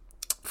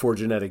for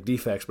genetic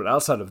defects. But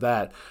outside of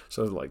that,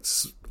 so like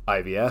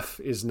IVF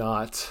is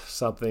not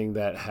something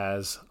that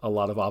has a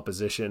lot of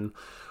opposition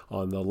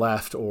on the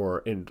left,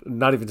 or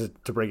not even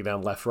to break it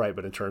down left, right,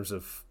 but in terms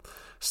of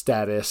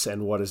status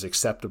and what is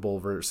acceptable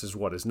versus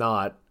what is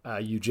not.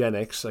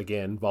 Eugenics,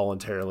 again,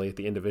 voluntarily at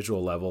the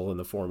individual level in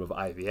the form of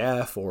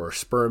IVF or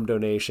sperm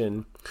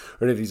donation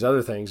or any of these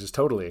other things, is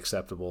totally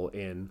acceptable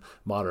in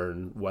the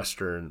modern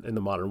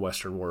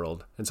Western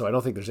world. And so I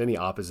don't think there's any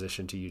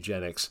opposition to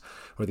eugenics,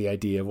 or the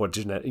idea of what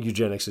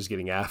eugenics is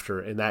getting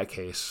after in that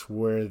case.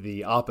 Where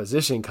the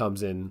opposition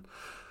comes in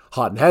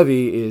hot and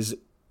heavy is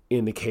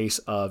in the case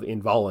of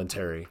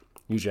involuntary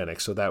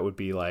eugenics. So that would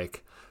be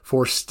like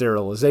forced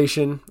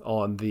sterilization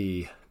on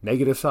the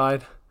negative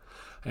side,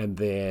 and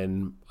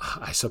then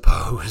I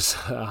suppose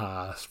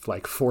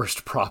like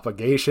forced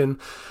propagation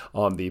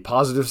on the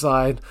positive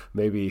side,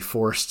 maybe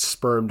forced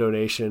sperm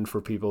donation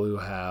for people who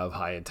have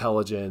high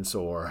intelligence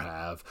or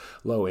have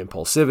low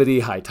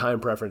impulsivity, high time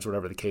preference,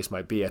 whatever the case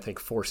might be. I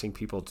think forcing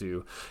people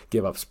to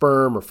give up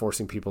sperm, or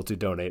forcing people to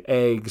donate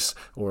eggs,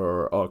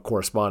 or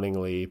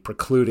correspondingly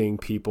precluding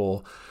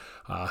people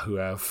who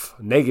have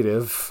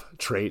negative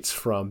traits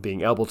from being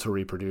able to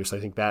reproduce. I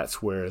think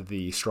that's where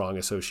the strong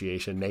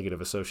association,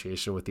 negative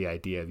association with the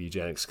idea of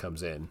eugenics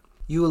comes in.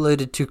 You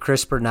alluded to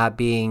CRISPR not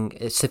being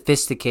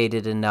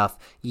sophisticated enough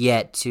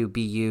yet to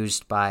be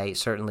used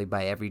certainly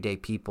by everyday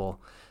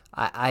people.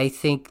 I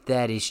think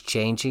that is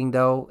changing,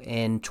 though.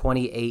 In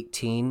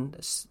 2018,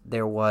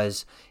 there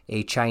was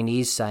a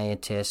Chinese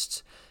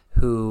scientist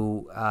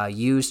who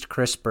used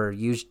CRISPR,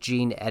 used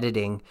gene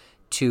editing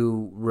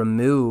to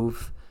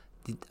remove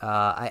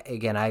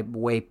I'm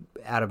way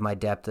out of my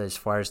depth as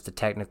far as the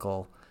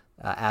technical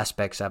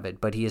aspects of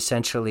it, but he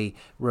essentially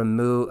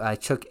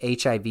took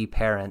HIV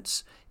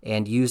parents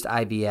and used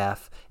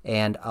IVF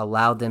and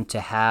allowed them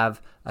to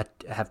have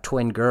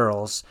twin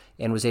girls,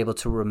 and was able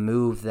to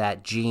remove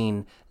that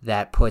gene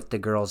that put the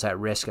girls at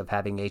risk of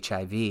having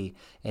HIV.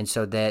 And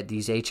so that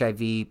these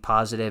HIV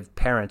positive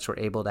parents were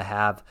able to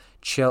have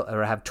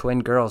twin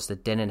girls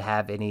that didn't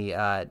have any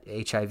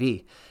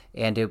HIV.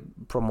 And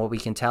from what we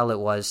can tell, it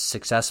was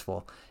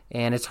successful.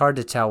 And it's hard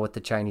to tell with the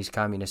Chinese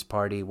Communist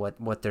Party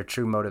what their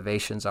true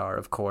motivations are,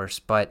 of course.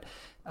 But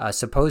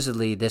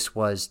supposedly this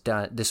was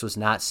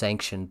not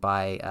sanctioned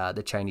by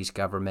the Chinese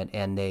government,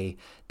 and they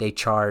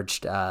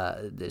charged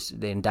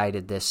they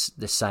indicted this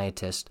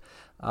scientist.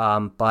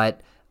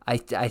 But I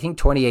think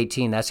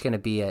 2018, that's going to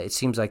be it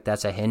seems like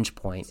that's a hinge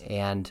point,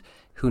 and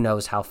who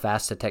knows how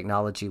fast the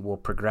technology will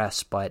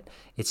progress. But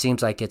it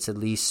seems like it's at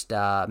least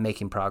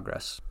making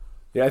progress.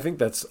 Yeah, I think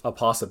that's a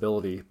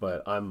possibility,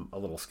 but I'm a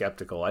little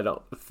skeptical. I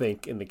don't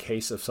think in the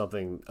case of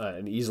something,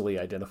 an easily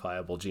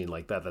identifiable gene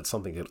like that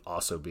something could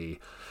also be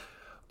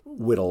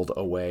whittled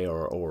away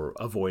or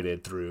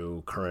avoided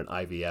through current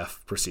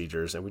IVF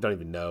procedures. And we don't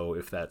even know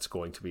if that's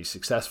going to be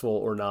successful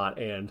or not.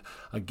 And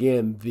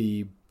again,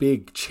 the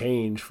big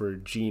change for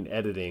gene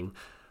editing,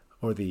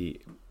 or the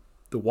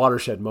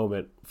watershed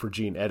moment for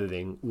gene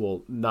editing,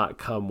 will not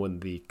come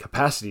when the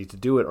capacity to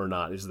do it or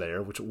not is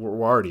there, which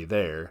we're already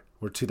there.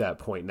 We're to that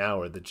point now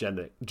where the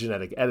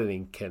genetic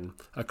editing can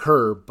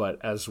occur.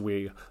 But as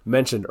we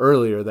mentioned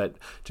earlier, that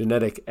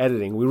genetic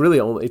editing, we really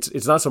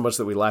it's not so much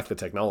that we lack the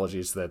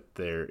technology, it's that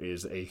there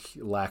is a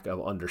lack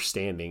of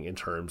understanding in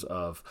terms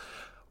of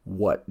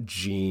what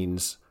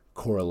genes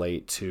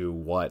correlate to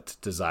what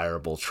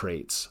desirable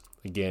traits.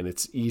 Again,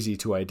 it's easy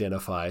to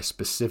identify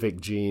specific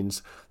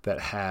genes that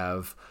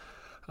have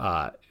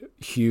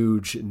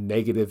huge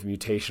negative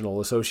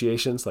mutational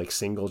associations, like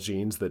single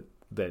genes that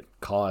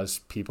cause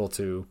people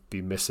to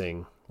be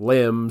missing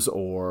limbs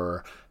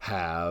or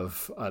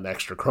have an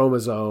extra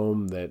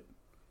chromosome that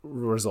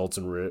results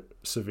in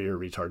severe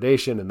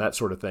retardation and that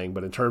sort of thing.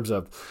 But in terms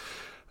of,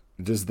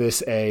 does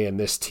this A and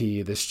this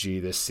T, this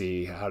G, this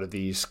C, how do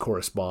these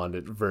correspond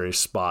at various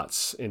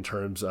spots in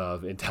terms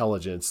of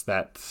intelligence,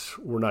 that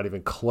we're not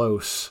even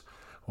close,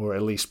 or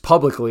at least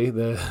publicly,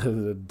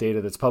 the data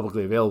that's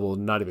publicly available,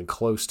 not even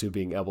close to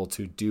being able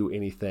to do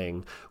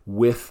anything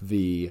with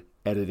the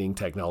editing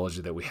technology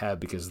that we have,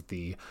 because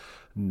the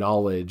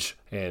knowledge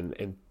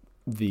and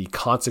the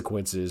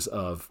consequences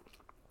of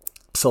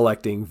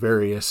selecting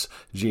various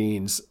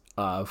genes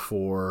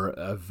for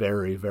a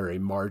very, very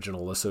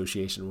marginal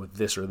association with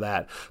this or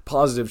that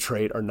positive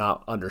trait are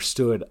not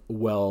understood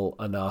well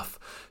enough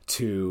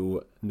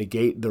to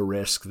negate the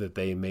risk that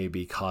they may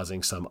be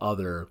causing some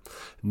other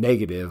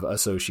negative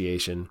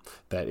association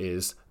that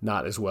is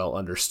not as well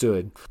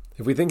understood.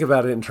 If we think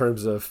about it in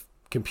terms of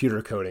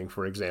computer coding,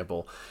 for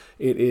example,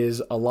 it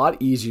is a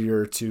lot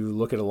easier to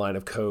look at a line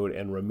of code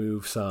and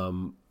remove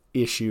some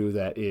issue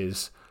that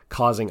is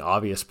causing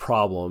obvious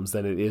problems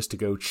than it is to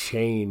go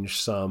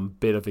change some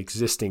bit of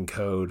existing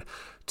code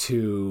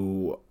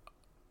to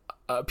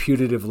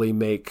putatively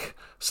make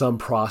some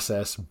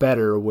process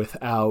better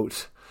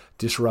without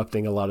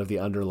disrupting a lot of the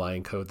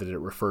underlying code that it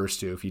refers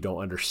to if you don't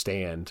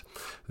understand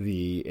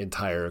the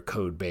entire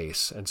code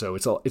base. And so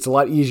it's a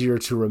lot easier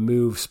to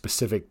remove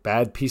specific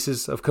bad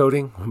pieces of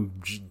coding,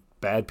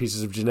 bad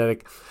pieces of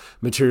genetic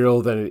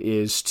material, than it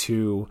is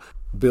to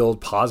build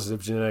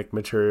positive genetic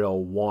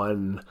material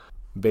one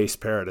base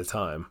pair at a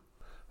time.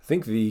 I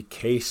think the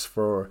case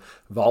for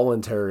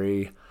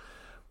voluntary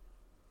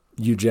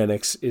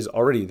eugenics is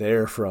already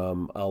there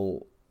from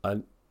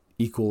an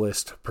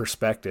equalist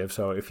perspective.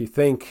 So if you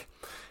think,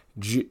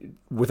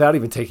 without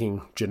even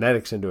taking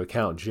genetics into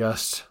account,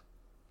 just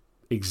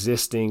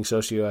existing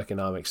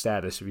socioeconomic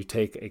status, if you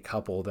take a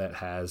couple that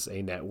has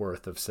a net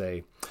worth of,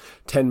 say,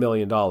 $10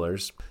 million,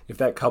 if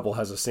that couple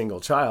has a single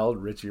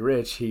child, Richie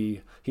Rich,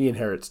 he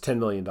inherits $10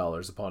 million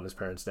upon his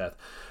parents' death.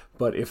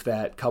 But if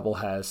that couple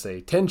has,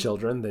 say, 10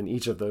 children, then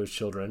each of those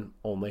children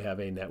only have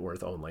a net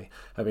worth of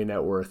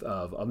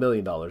 $1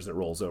 million that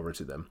rolls over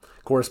to them.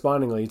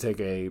 Correspondingly, you take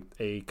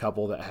a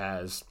couple that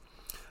has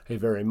a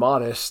very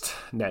modest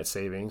net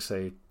savings,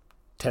 say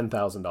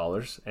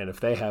 $10,000, and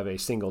if they have a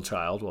single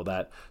child, well,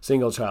 that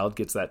single child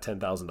gets that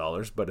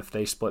 $10,000, but if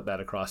they split that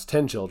across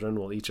 10 children,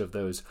 well, each of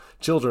those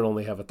children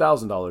only have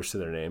 $1,000 to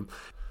their name.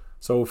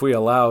 So if we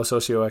allow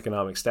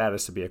socioeconomic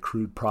status to be a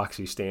crude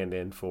proxy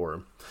stand-in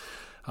for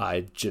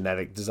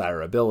genetic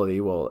desirability,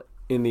 well,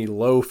 in the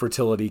low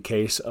fertility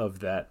case of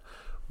that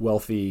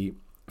wealthy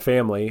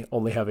family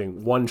only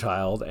having one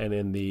child, and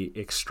in the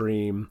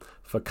extreme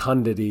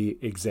fecundity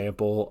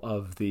example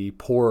of the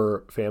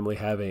poor family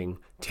having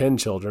 10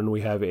 children,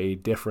 we have a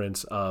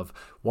difference of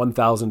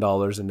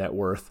 $1,000 in net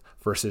worth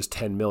versus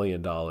 $10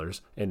 million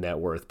in net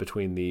worth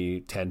between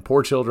the 10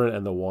 poor children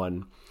and the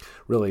one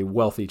really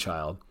wealthy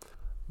child.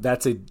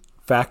 That's a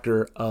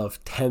factor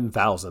of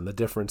 10,000. The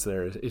difference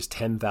there is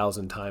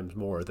 10,000 times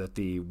more that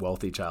the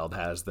wealthy child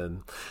has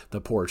than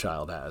the poor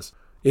child has.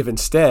 If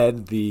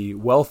instead the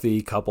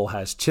wealthy couple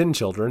has 10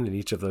 children and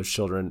each of those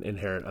children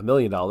inherit $1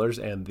 million,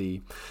 and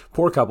the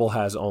poor couple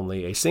has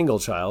only a single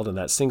child and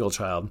that single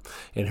child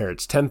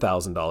inherits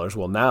 $10,000,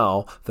 well,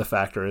 now the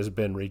factor has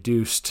been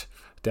reduced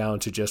down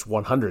to just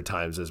 100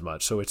 times as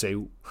much. So it's a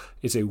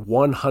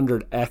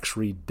 100x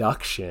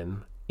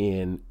reduction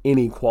in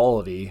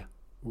inequality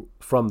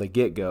from the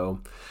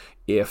get-go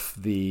if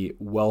the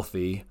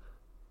wealthy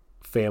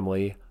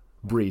family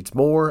breeds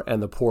more and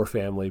the poor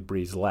family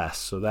breeds less.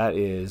 So that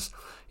is,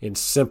 in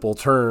simple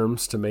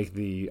terms, to make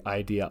the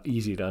idea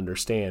easy to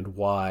understand,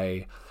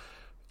 why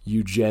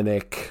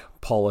eugenic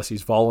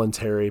policies,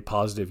 voluntary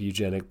positive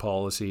eugenic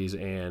policies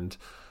and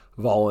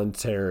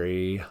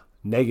voluntary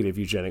negative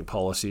eugenic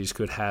policies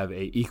could have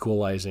a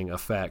equalizing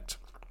effect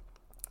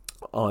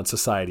on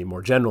society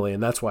more generally.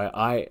 And that's why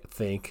I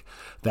think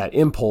that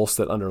impulse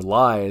that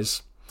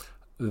underlies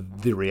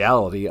the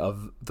reality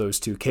of those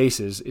two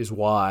cases is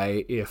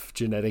why, if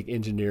genetic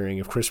engineering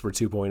of CRISPR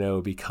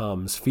 2.0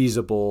 becomes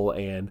feasible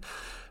and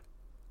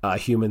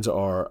humans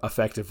are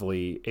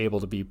effectively able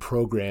to be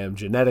programmed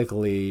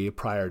genetically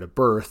prior to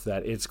birth,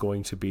 that it's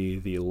going to be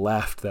the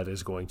left that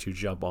is going to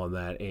jump on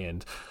that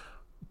and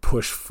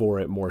push for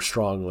it more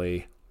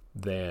strongly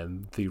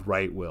than the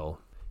right will.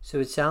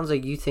 So it sounds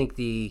like you think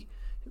the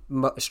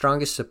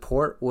strongest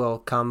support will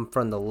come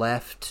from the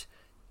left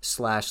 /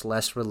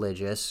 less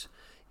religious,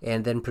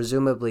 and then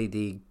presumably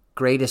the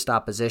greatest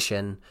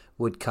opposition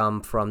would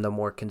come from the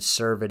more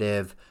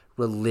conservative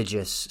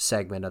religious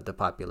segment of the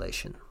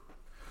population.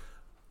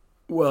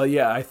 Well,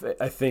 yeah, I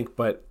think,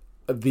 but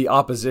the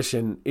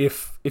opposition,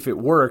 if it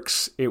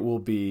works, it will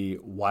be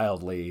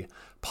wildly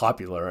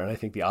popular, and I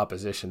think the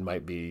opposition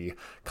might be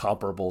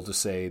comparable to,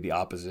 say, the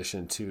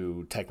opposition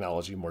to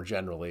technology more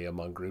generally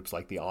among groups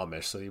like the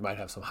Amish. So you might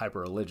have some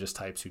hyper-religious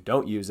types who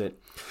don't use it,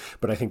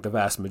 but I think the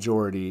vast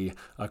majority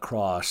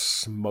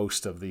across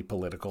most of the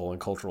political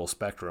and cultural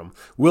spectrum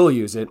will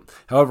use it.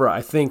 However,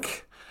 I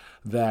think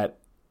that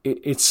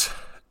it's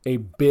a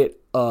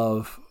bit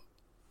of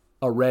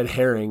a red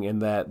herring in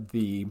that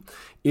the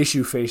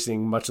issue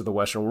facing much of the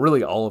Western,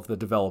 really all of the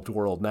developed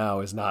world now,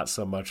 is not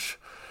so much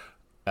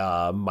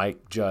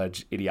Mike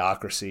Judge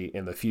idiocracy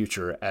in the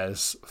future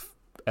as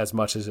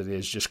much as it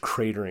is just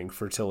cratering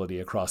fertility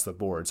across the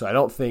board. So I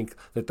don't think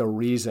that the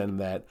reason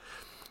that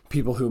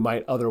people who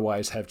might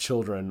otherwise have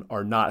children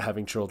are not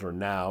having children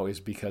now is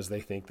because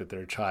they think that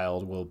their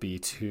child won't be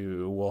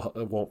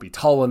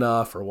tall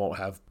enough, or won't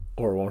have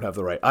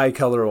the right eye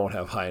color, or won't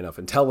have high enough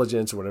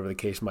intelligence, or whatever the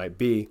case might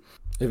be.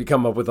 If you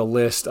come up with a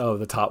list of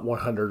the top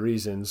 100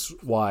 reasons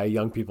why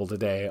young people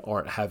today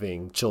aren't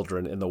having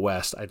children in the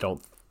West, I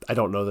don't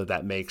know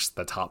that makes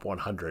the top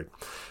 100.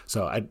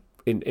 So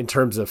in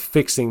terms of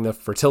fixing the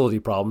fertility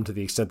problem, to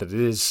the extent that it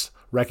is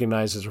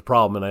recognized as a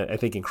problem, and I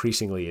think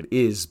increasingly it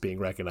is being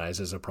recognized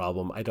as a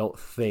problem, I don't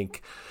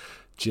think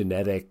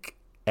genetic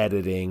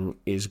editing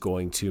is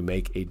going to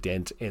make a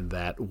dent in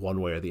that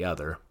one way or the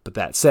other. But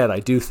that said, I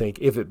do think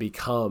if it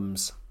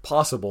becomes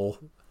possible,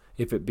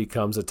 if it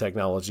becomes a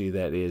technology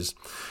that is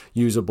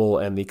usable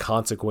and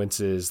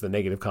the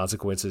negative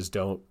consequences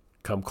don't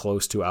come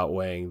close to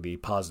outweighing the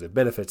positive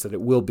benefits, that it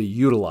will be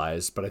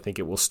utilized, but I think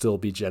it will still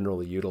be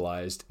generally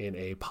utilized in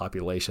a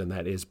population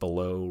that is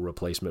below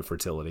replacement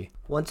fertility.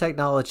 One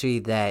technology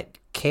that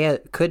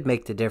could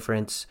make the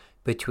difference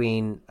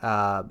between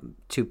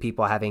two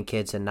people having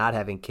kids and not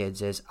having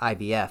kids is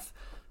IVF.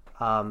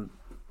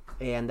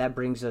 And that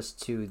brings us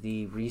to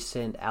the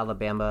recent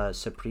Alabama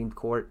Supreme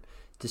Court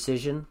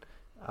decision.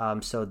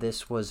 So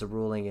this was a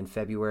ruling in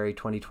February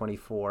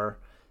 2024.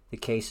 The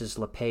case is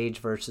LePage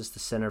versus the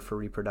Center for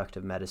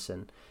Reproductive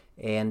Medicine.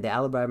 And the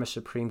Alabama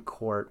Supreme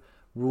Court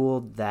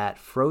ruled that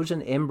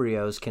frozen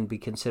embryos can be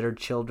considered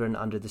children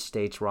under the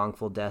state's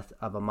Wrongful Death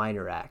of a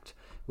Minor Act,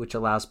 which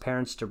allows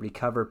parents to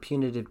recover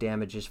punitive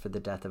damages for the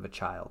death of a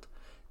child.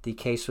 The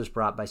case was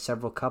brought by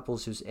several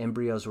couples whose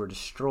embryos were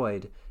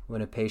destroyed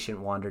when a patient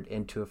wandered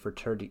into a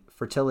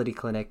fertility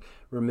clinic,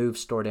 removed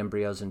stored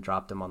embryos, and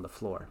dropped them on the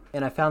floor.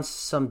 And I found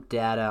some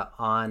data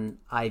on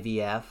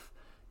IVF.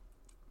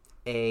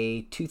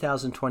 A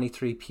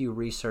 2023 Pew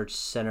Research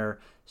Center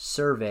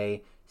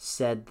survey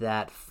said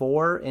that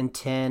 4 in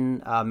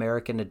 10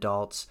 American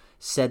adults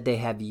said they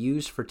have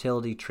used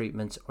fertility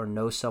treatments or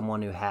know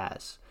someone who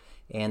has.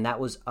 And that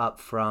was up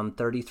from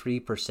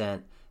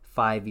 33%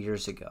 5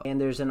 years ago.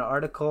 And there's an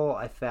article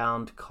I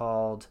found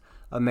called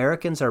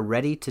Americans Are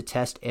Ready to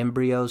Test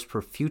Embryos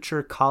for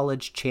Future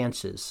College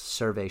Chances,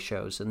 survey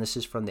shows. And this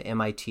is from the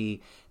MIT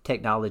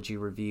Technology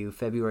Review,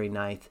 February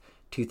 9th,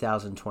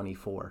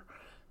 2024.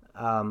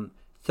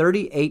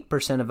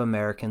 38% of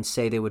Americans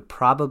say they would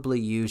probably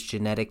use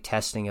genetic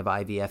testing of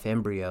IVF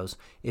embryos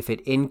if it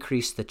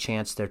increased the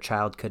chance their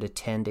child could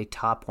attend a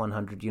top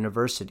 100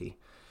 university.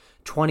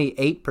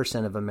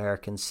 28% of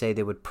Americans say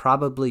they would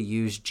probably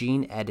use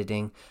gene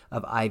editing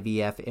of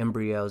IVF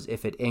embryos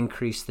if it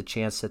increased the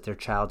chance that their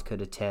child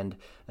could attend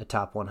a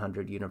top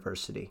 100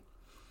 university.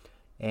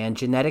 And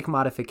genetic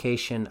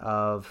modification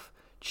of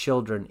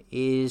children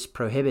is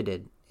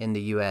prohibited in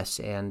the U.S.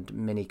 and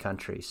many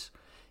countries.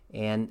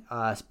 And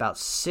about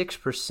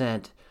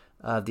 6%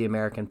 of the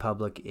American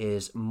public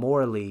is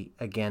morally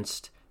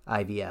against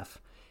IVF.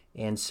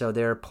 And so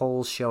there are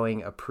polls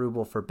showing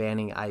approval for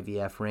banning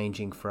IVF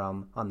ranging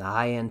from, on the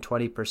high end,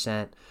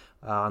 20%,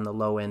 on the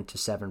low end to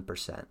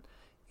 7%.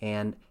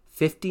 And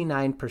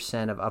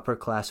 59% of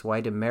upper-class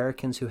white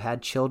Americans who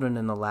had children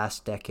in the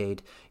last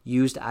decade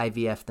used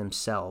IVF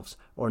themselves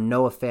or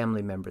know a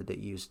family member that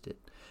used it.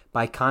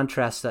 By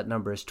contrast, that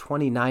number is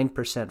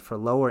 29% for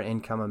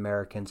lower-income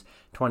Americans,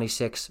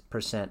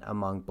 26%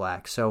 among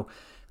blacks. So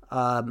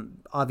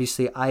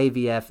obviously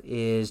IVF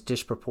is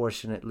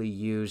disproportionately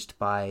used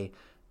by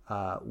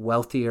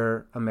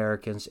wealthier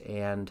Americans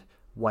and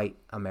white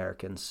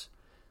Americans.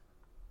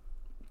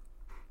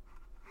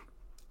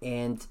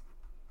 And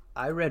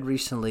I read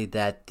recently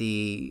that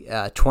the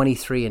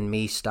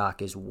 23andMe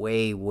stock is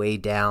way, way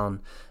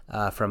down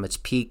from its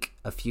peak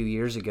a few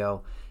years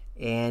ago.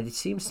 And it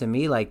seems to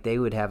me like they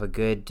would have a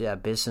good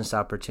business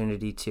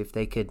opportunity to, if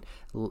they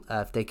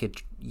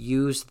could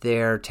use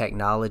their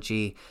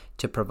technology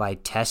to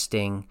provide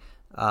testing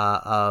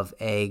of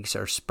eggs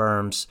or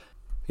sperms.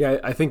 Yeah,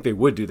 I think they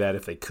would do that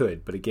if they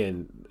could. But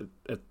again,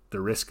 at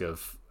the risk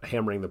of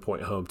hammering the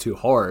point home too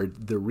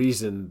hard, the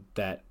reason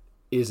that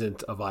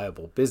isn't a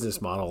viable business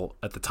model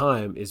at the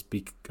time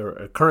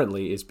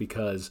currently is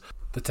because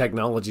the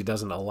technology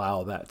doesn't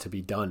allow that to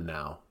be done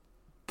now.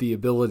 The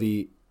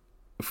ability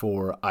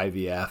for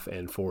IVF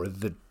and for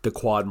the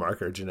quad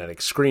marker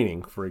genetic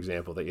screening, for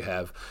example, that you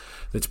have,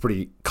 that's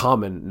pretty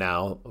common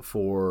now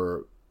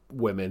for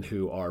women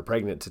who are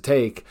pregnant to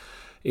take,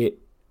 it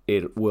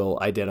will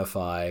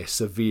identify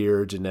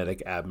severe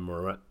genetic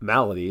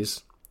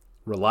abnormalities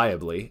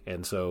reliably.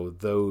 And so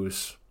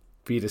those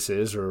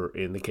fetuses, or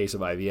in the case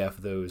of IVF,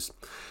 those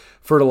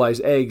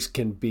fertilized eggs,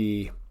 can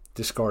be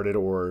discarded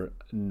or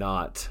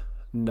not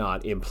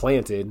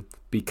implanted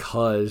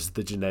because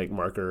the genetic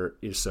marker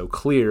is so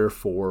clear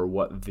for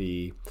what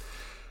the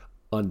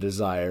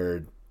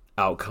undesired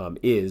outcome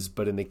is.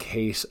 But in the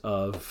case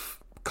of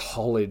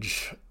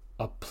college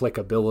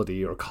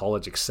applicability or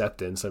college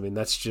acceptance, I mean,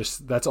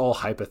 that's all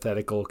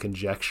hypothetical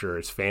conjecture.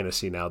 It's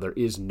fantasy now. There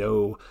is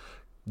no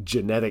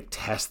genetic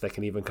test that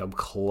can even come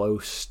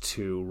close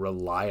to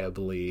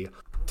reliably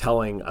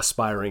telling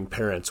aspiring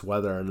parents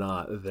whether or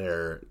not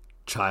their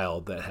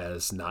child that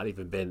has not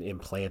even been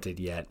implanted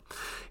yet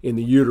in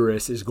the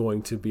uterus is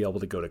going to be able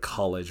to go to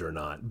college or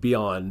not,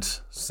 beyond,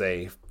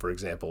 say, for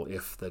example,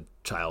 if the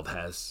child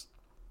has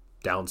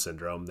Down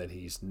syndrome, then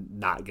he's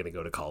not going to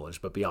go to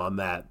college. But beyond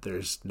that,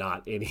 there's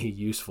not any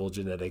useful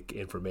genetic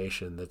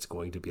information that's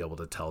going to be able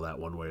to tell that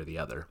one way or the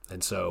other.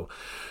 And so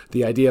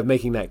the idea of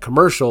making that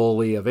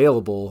commercially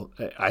available,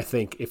 I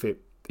think if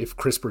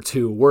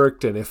CRISPR-2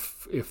 worked, and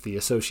if the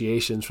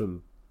associations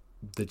from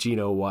the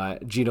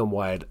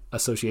genome-wide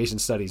association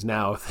studies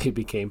now, if they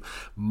became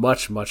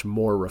much, much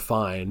more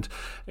refined,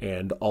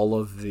 and all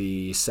of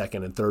the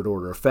second and third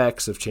order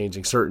effects of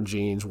changing certain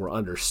genes were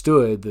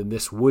understood, then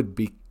this would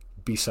be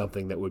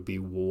something that would be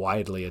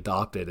widely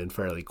adopted and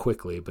fairly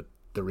quickly. But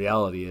the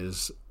reality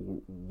is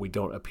we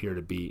don't appear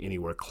to be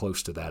anywhere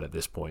close to that at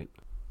this point.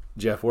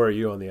 Jeff, where are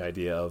you on the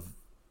idea of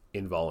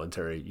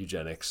involuntary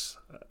eugenics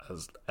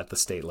at the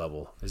state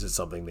level? Is it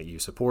something that you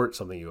support,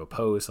 something you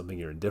oppose, something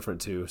you're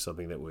indifferent to,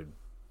 something that would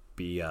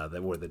be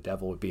that where the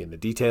devil would be in the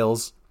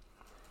details?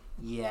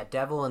 Yeah,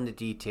 devil in the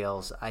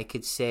details. I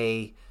could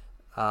say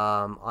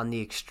on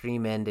the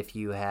extreme end, if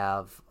you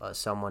have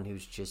someone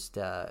who's just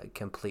a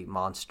complete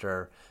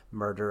monster,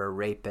 murderer,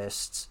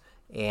 rapists,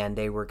 and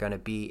they were going to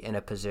be in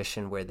a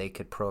position where they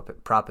could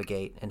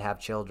propagate and have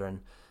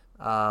children,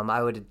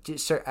 I would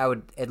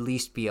at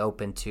least be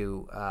open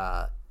to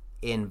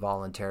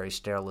involuntary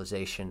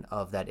sterilization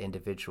of that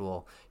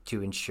individual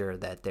to ensure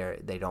that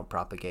they don't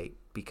propagate,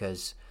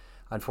 because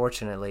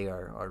unfortunately,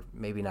 or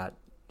maybe not,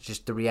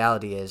 just the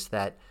reality is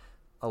that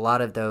a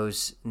lot of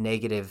those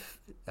negative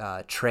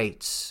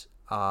traits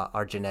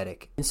are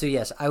genetic. And so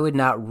yes, I would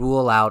not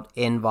rule out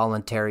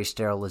involuntary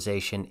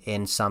sterilization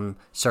in some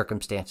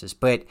circumstances,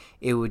 but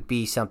it would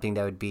be something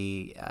that would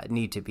be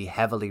need to be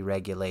heavily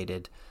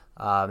regulated,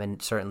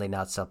 and certainly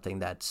not something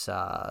that's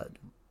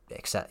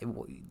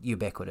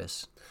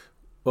ubiquitous.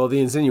 Well,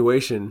 the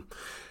insinuation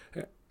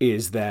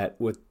is that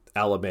with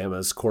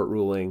Alabama's court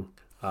ruling,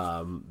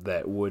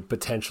 that would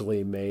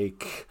potentially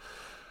make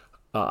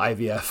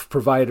IVF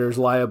providers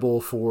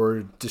liable for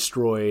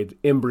destroyed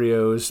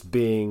embryos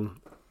being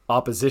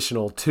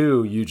oppositional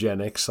to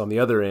eugenics on the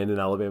other end in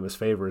Alabama's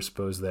favor.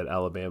 Suppose that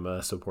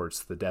Alabama supports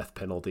the death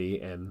penalty,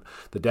 and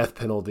the death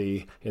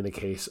penalty in the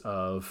case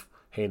of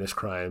heinous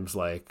crimes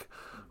like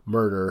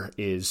murder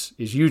is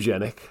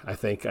eugenic. I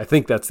think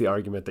that's the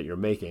argument that you're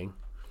making.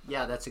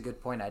 Yeah, that's a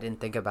good point. I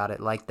didn't think about it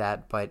like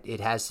that, but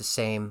it has the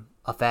same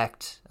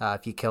effect.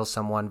 If you kill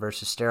someone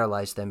versus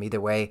sterilize them,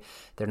 either way,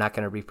 they're not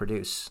going to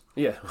reproduce.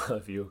 Yeah,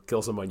 if you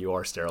kill someone, you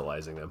are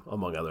sterilizing them,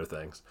 among other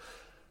things.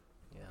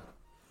 Yeah.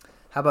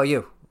 How about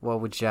you? How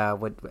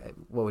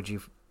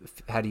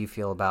do you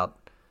feel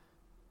about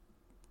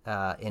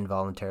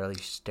involuntary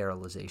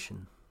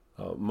sterilization?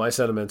 My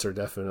sentiments are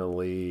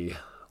definitely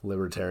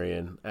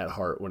libertarian at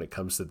heart when it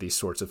comes to these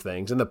sorts of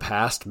things. In the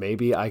past,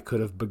 maybe I could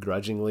have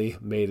begrudgingly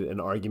made an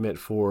argument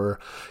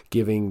for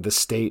giving the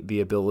state the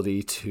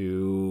ability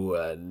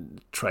to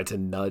try to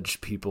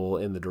nudge people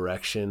in the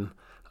direction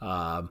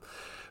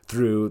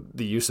through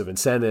the use of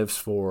incentives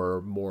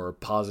for more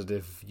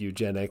positive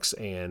eugenics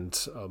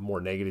and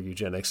more negative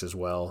eugenics as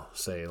well,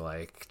 say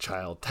like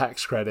child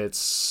tax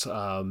credits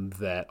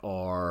that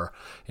are,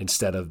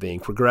 instead of being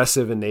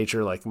progressive in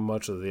nature like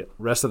much of the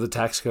rest of the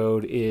tax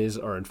code is,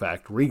 are in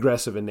fact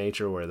regressive in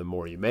nature, where the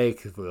more you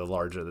make, the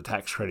larger the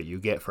tax credit you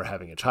get for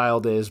having a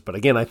child is. But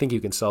again, I think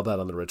you can sell that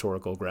on the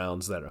rhetorical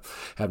grounds that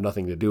have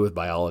nothing to do with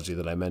biology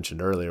that I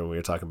mentioned earlier when we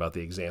were talking about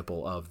the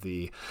example of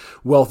the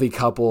wealthy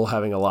couple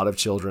having a lot of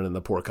children and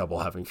the poor couple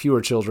having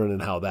fewer children,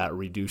 and how that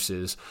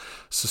reduces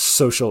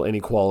social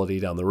inequality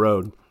down the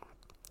road.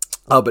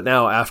 But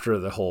now, after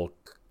the whole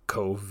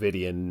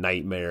COVIDian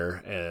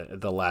nightmare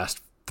the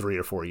last 3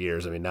 or 4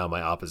 years, I mean, now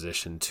my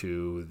opposition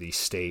to the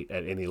state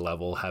at any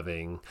level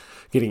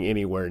getting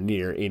anywhere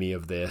near any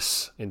of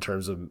this in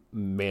terms of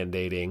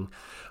mandating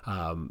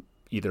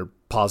either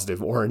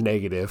positive or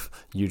negative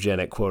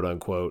eugenic, quote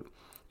unquote,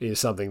 is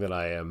something that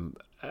I am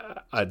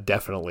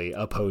definitely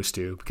opposed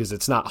to, because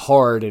it's not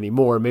hard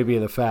anymore. Maybe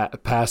in the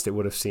past it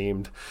would have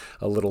seemed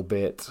a little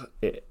bit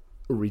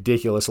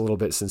ridiculous, a little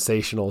bit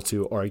sensational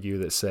to argue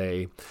that,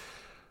 say,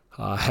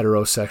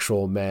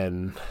 heterosexual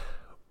men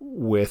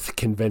with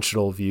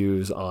conventional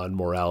views on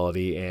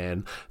morality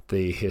and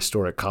the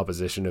historic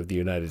composition of the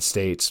United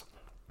States,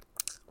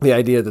 the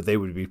idea that they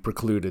would be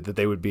precluded, that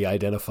they would be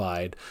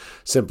identified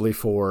simply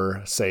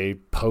for, say,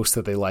 posts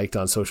that they liked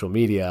on social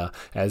media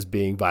as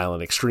being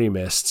violent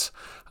extremists,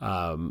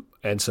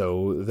 and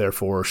so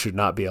therefore should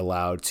not be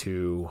allowed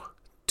to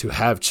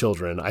have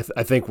children. I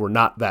think we're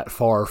not that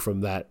far from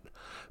that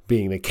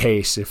being the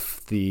case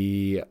if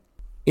the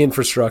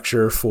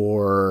infrastructure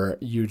for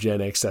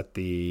eugenics at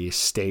the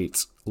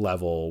state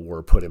level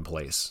were put in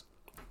place.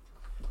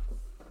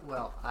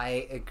 Well,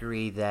 I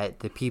agree that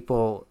the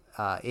people,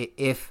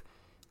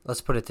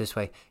 let's put it this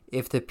way,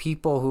 if the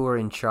people who are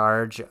in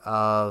charge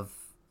of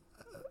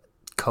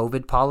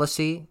COVID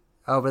policy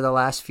over the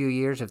last few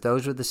years, if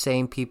those were the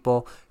same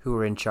people who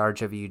were in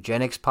charge of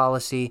eugenics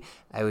policy,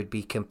 I would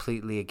be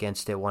completely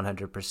against it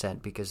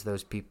 100%, because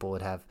those people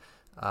would have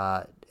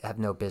have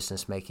no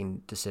business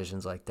making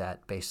decisions like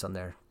that based on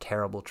their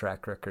terrible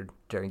track record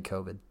during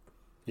COVID.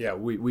 Yeah,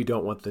 we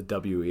don't want the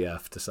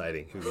WEF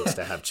deciding who gets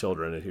to have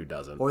children and who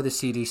doesn't. Or the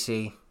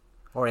CDC,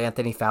 or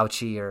Anthony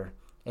Fauci, or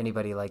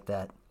anybody like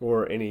that.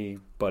 Or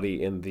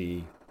anybody in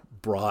the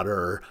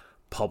broader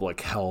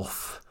public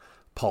health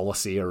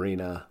policy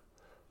arena.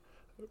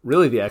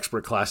 Really the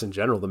expert class in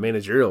general, the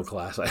managerial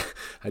class.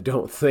 I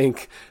don't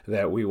think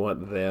that we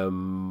want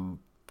them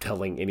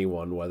telling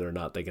anyone whether or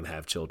not they can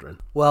have children.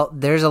 Well,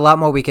 there's a lot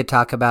more we could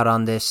talk about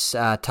on this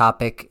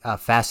topic.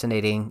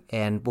 Fascinating,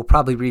 and we'll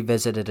probably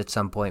revisit it at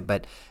some point.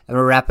 But I'm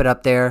going to wrap it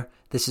up there.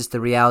 This is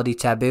the Reality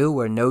Taboo,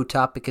 where no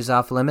topic is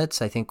off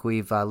limits. I think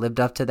we've lived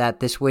up to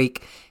that this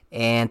week.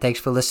 And thanks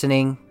for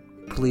listening.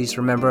 Please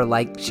remember,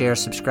 like, share,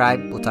 subscribe.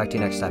 We'll talk to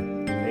you next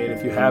time. And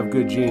if you have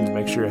good genes,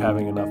 make sure you're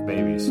having enough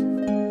babies.